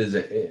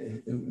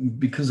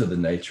because of the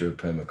nature of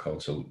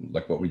permaculture,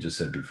 like what we just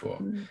said before,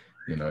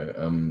 you know,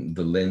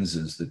 the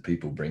lenses that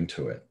people bring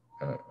to it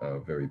are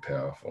very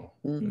powerful,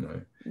 you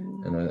know,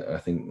 and I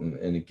think,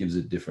 and it gives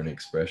it different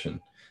expression.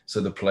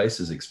 So the place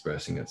is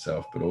expressing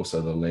itself, but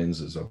also the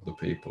lenses of the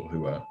people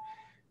who are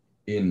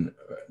in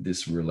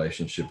this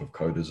relationship of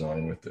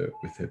co-design with their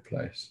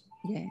place,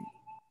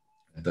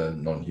 the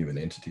non-human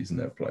entities in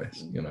that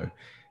place. You know,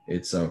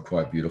 it's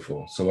quite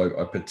beautiful. So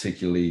I'm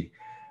particularly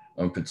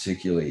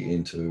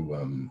into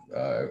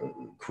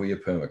queer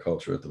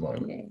permaculture at the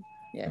moment.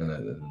 And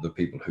the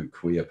people who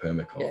queer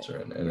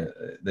permaculture, and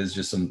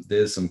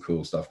there's some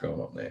cool stuff going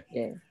on there.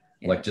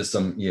 Like just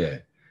some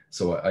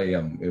So I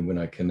when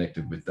I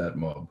connected with that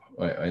mob,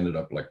 I ended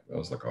up like, I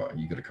was like, oh,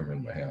 you got to come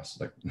into my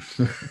house. Like,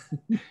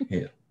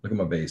 here, look at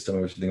my bees. Tell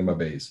me what you think of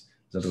my bees. Is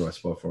that the right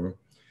spot for them?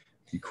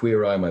 You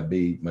queer eye my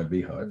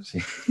beehives.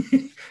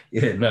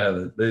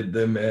 No,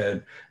 they're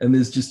mad. And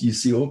there's just, you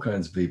see all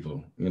kinds of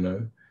people, you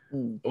know,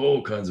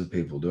 all kinds of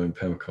people doing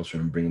permaculture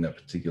and bringing that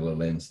particular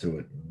lens to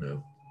it.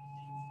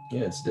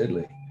 Yeah, it's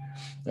deadly.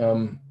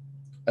 I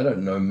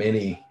don't know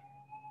many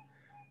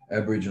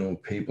Aboriginal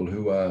people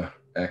who are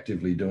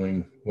actively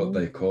doing what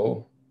they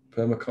call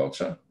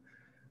permaculture,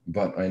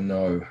 but I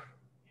know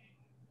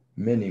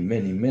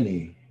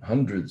many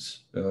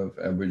hundreds of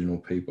Aboriginal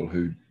people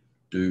who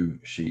do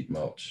sheet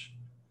mulch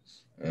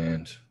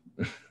and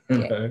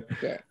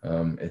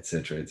et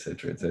cetera,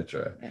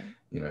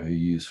 you know, who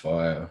use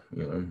fire,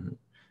 you know,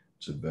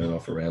 to burn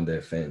off around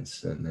their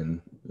fence, and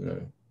then, you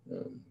know,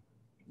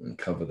 and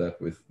cover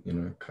that with, you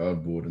know,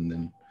 cardboard, and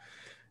then,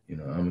 you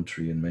know, almond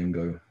tree and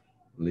mango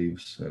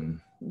leaves,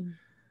 and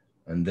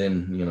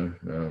then, you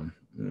know,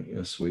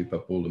 sweep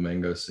up all the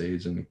mango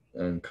seeds and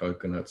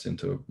coconuts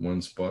into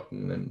one spot,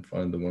 and then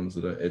find the ones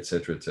that are et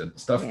cetera,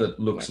 stuff that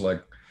looks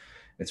like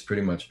it's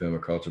pretty much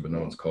permaculture, but no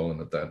one's calling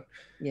it that.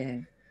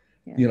 You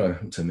know,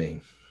 to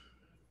me.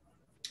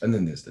 And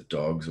then there's the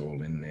dogs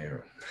all in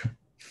there,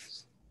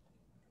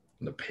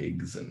 and the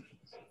pigs, and,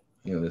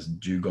 you know, there's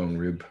dugong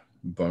rib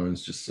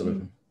bones just sort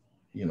of,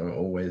 you know,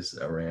 always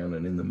around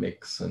and in the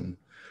mix. And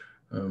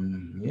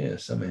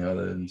somehow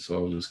the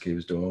soil just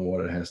keeps doing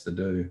what it has to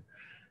do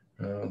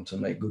to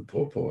make good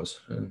pawpaws,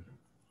 and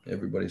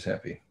everybody's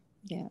happy.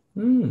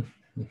 Thank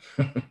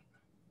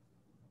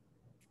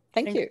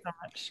you so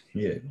much.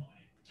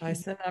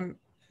 Tyson,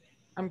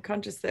 I'm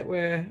conscious that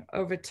we're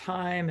over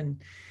time,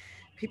 and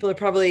people are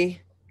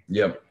probably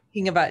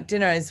thinking about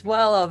dinner as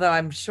well, although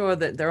I'm sure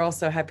that they're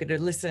also happy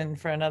to listen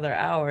for another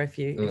hour if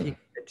you give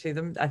it to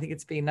them. I think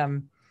it's been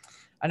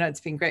I know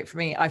it's been great for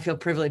me. I feel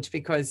privileged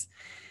because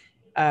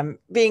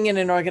being in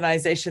an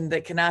organization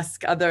that can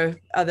ask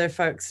other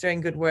folks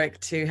doing good work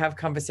to have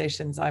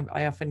conversations,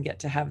 I often get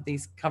to have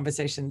these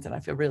conversations, and I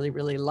feel really,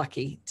 really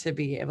lucky to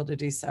be able to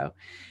do so.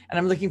 And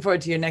I'm looking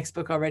forward to your next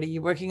book already.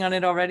 You working on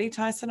it already,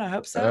 Tyson? I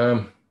hope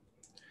so.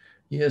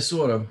 Yeah,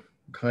 sort of,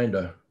 kind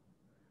of.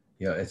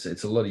 Yeah,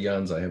 it's a lot of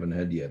yarns I haven't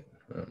had yet.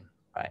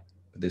 Right.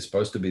 But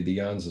the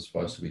yarns are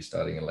supposed to be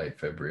starting in late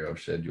February. I've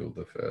scheduled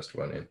the first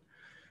one in.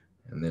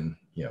 And then,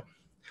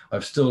 I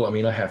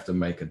have to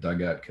make a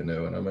dugout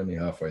canoe, and I'm only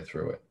halfway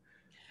through it.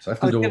 So I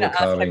have to do all the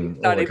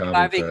carving first.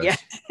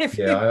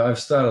 I've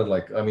started,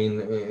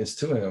 it's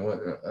too,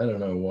 I don't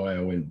know why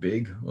I went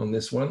big on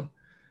this one.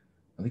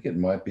 I think it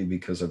might be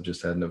because I've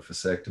just had a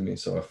vasectomy,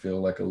 so I feel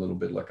like a little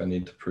bit like I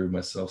need to prove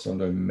myself. So I'm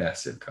doing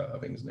massive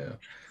carvings now.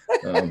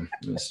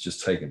 It's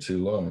just taking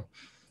too long.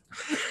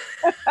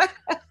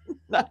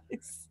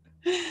 Nice.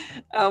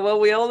 Well,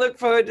 we all look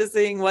forward to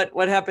seeing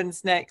what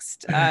happens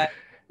next.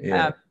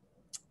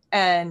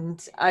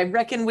 And I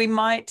reckon we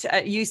might,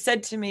 you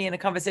said to me in a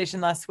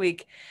conversation last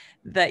week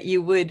that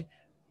you would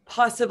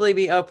possibly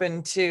be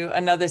open to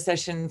another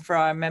session for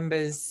our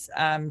members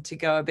to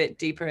go a bit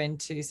deeper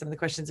into some of the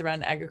questions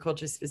around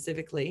agriculture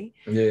specifically.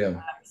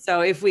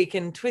 So if we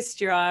can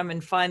twist your arm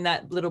and find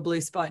that little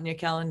blue spot in your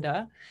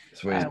calendar,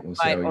 sweet. We'll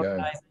might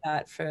organize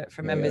that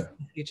for members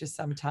in the future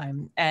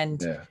sometime. And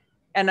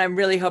And I'm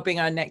really hoping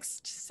our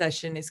next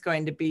session is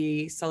going to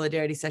be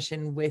solidarity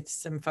session with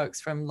some folks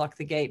from Lock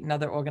the Gate and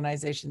other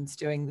organizations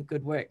doing the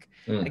good work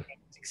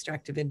against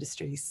extractive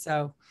industries.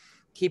 So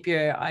keep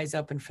your eyes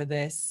open for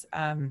this.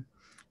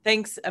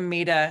 Thanks,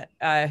 Amita,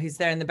 who's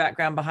there in the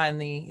background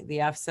behind the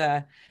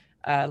AFSA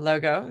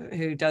logo,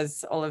 who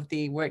does all of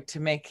the work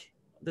to make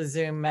the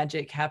Zoom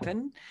magic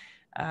happen.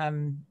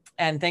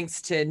 And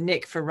thanks to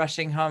Nick for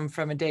rushing home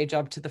from a day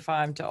job to the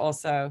farm to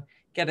also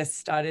get us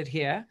started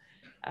here.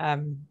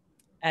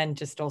 And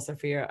just also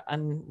for your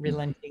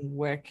unrelenting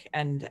work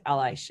and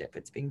allyship.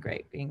 It's been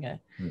great being a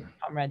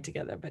comrade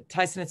together. But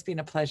Tyson, it's been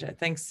a pleasure.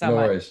 Thanks so much.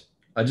 No worries.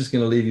 I'm just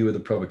going to leave you with a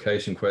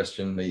provocation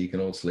question that you can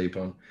all sleep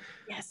on.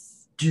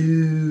 Yes.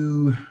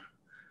 Do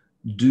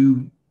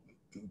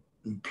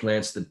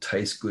plants that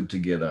taste good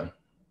together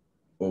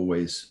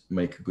always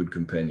make good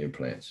companion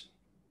plants?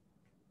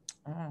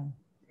 Oh.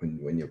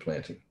 When you're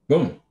planting?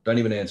 Boom. Don't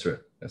even answer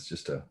it. That's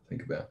just to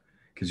think about,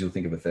 because you'll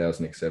think of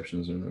 1,000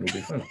 exceptions and it'll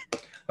be fun.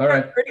 All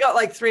right. I've already got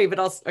like 3, but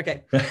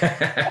okay.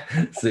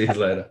 See you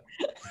later.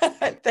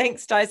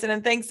 Thanks, Tyson.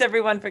 And thanks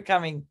everyone for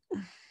coming.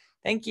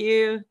 Thank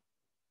you.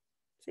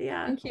 See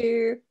ya. Thank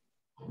you.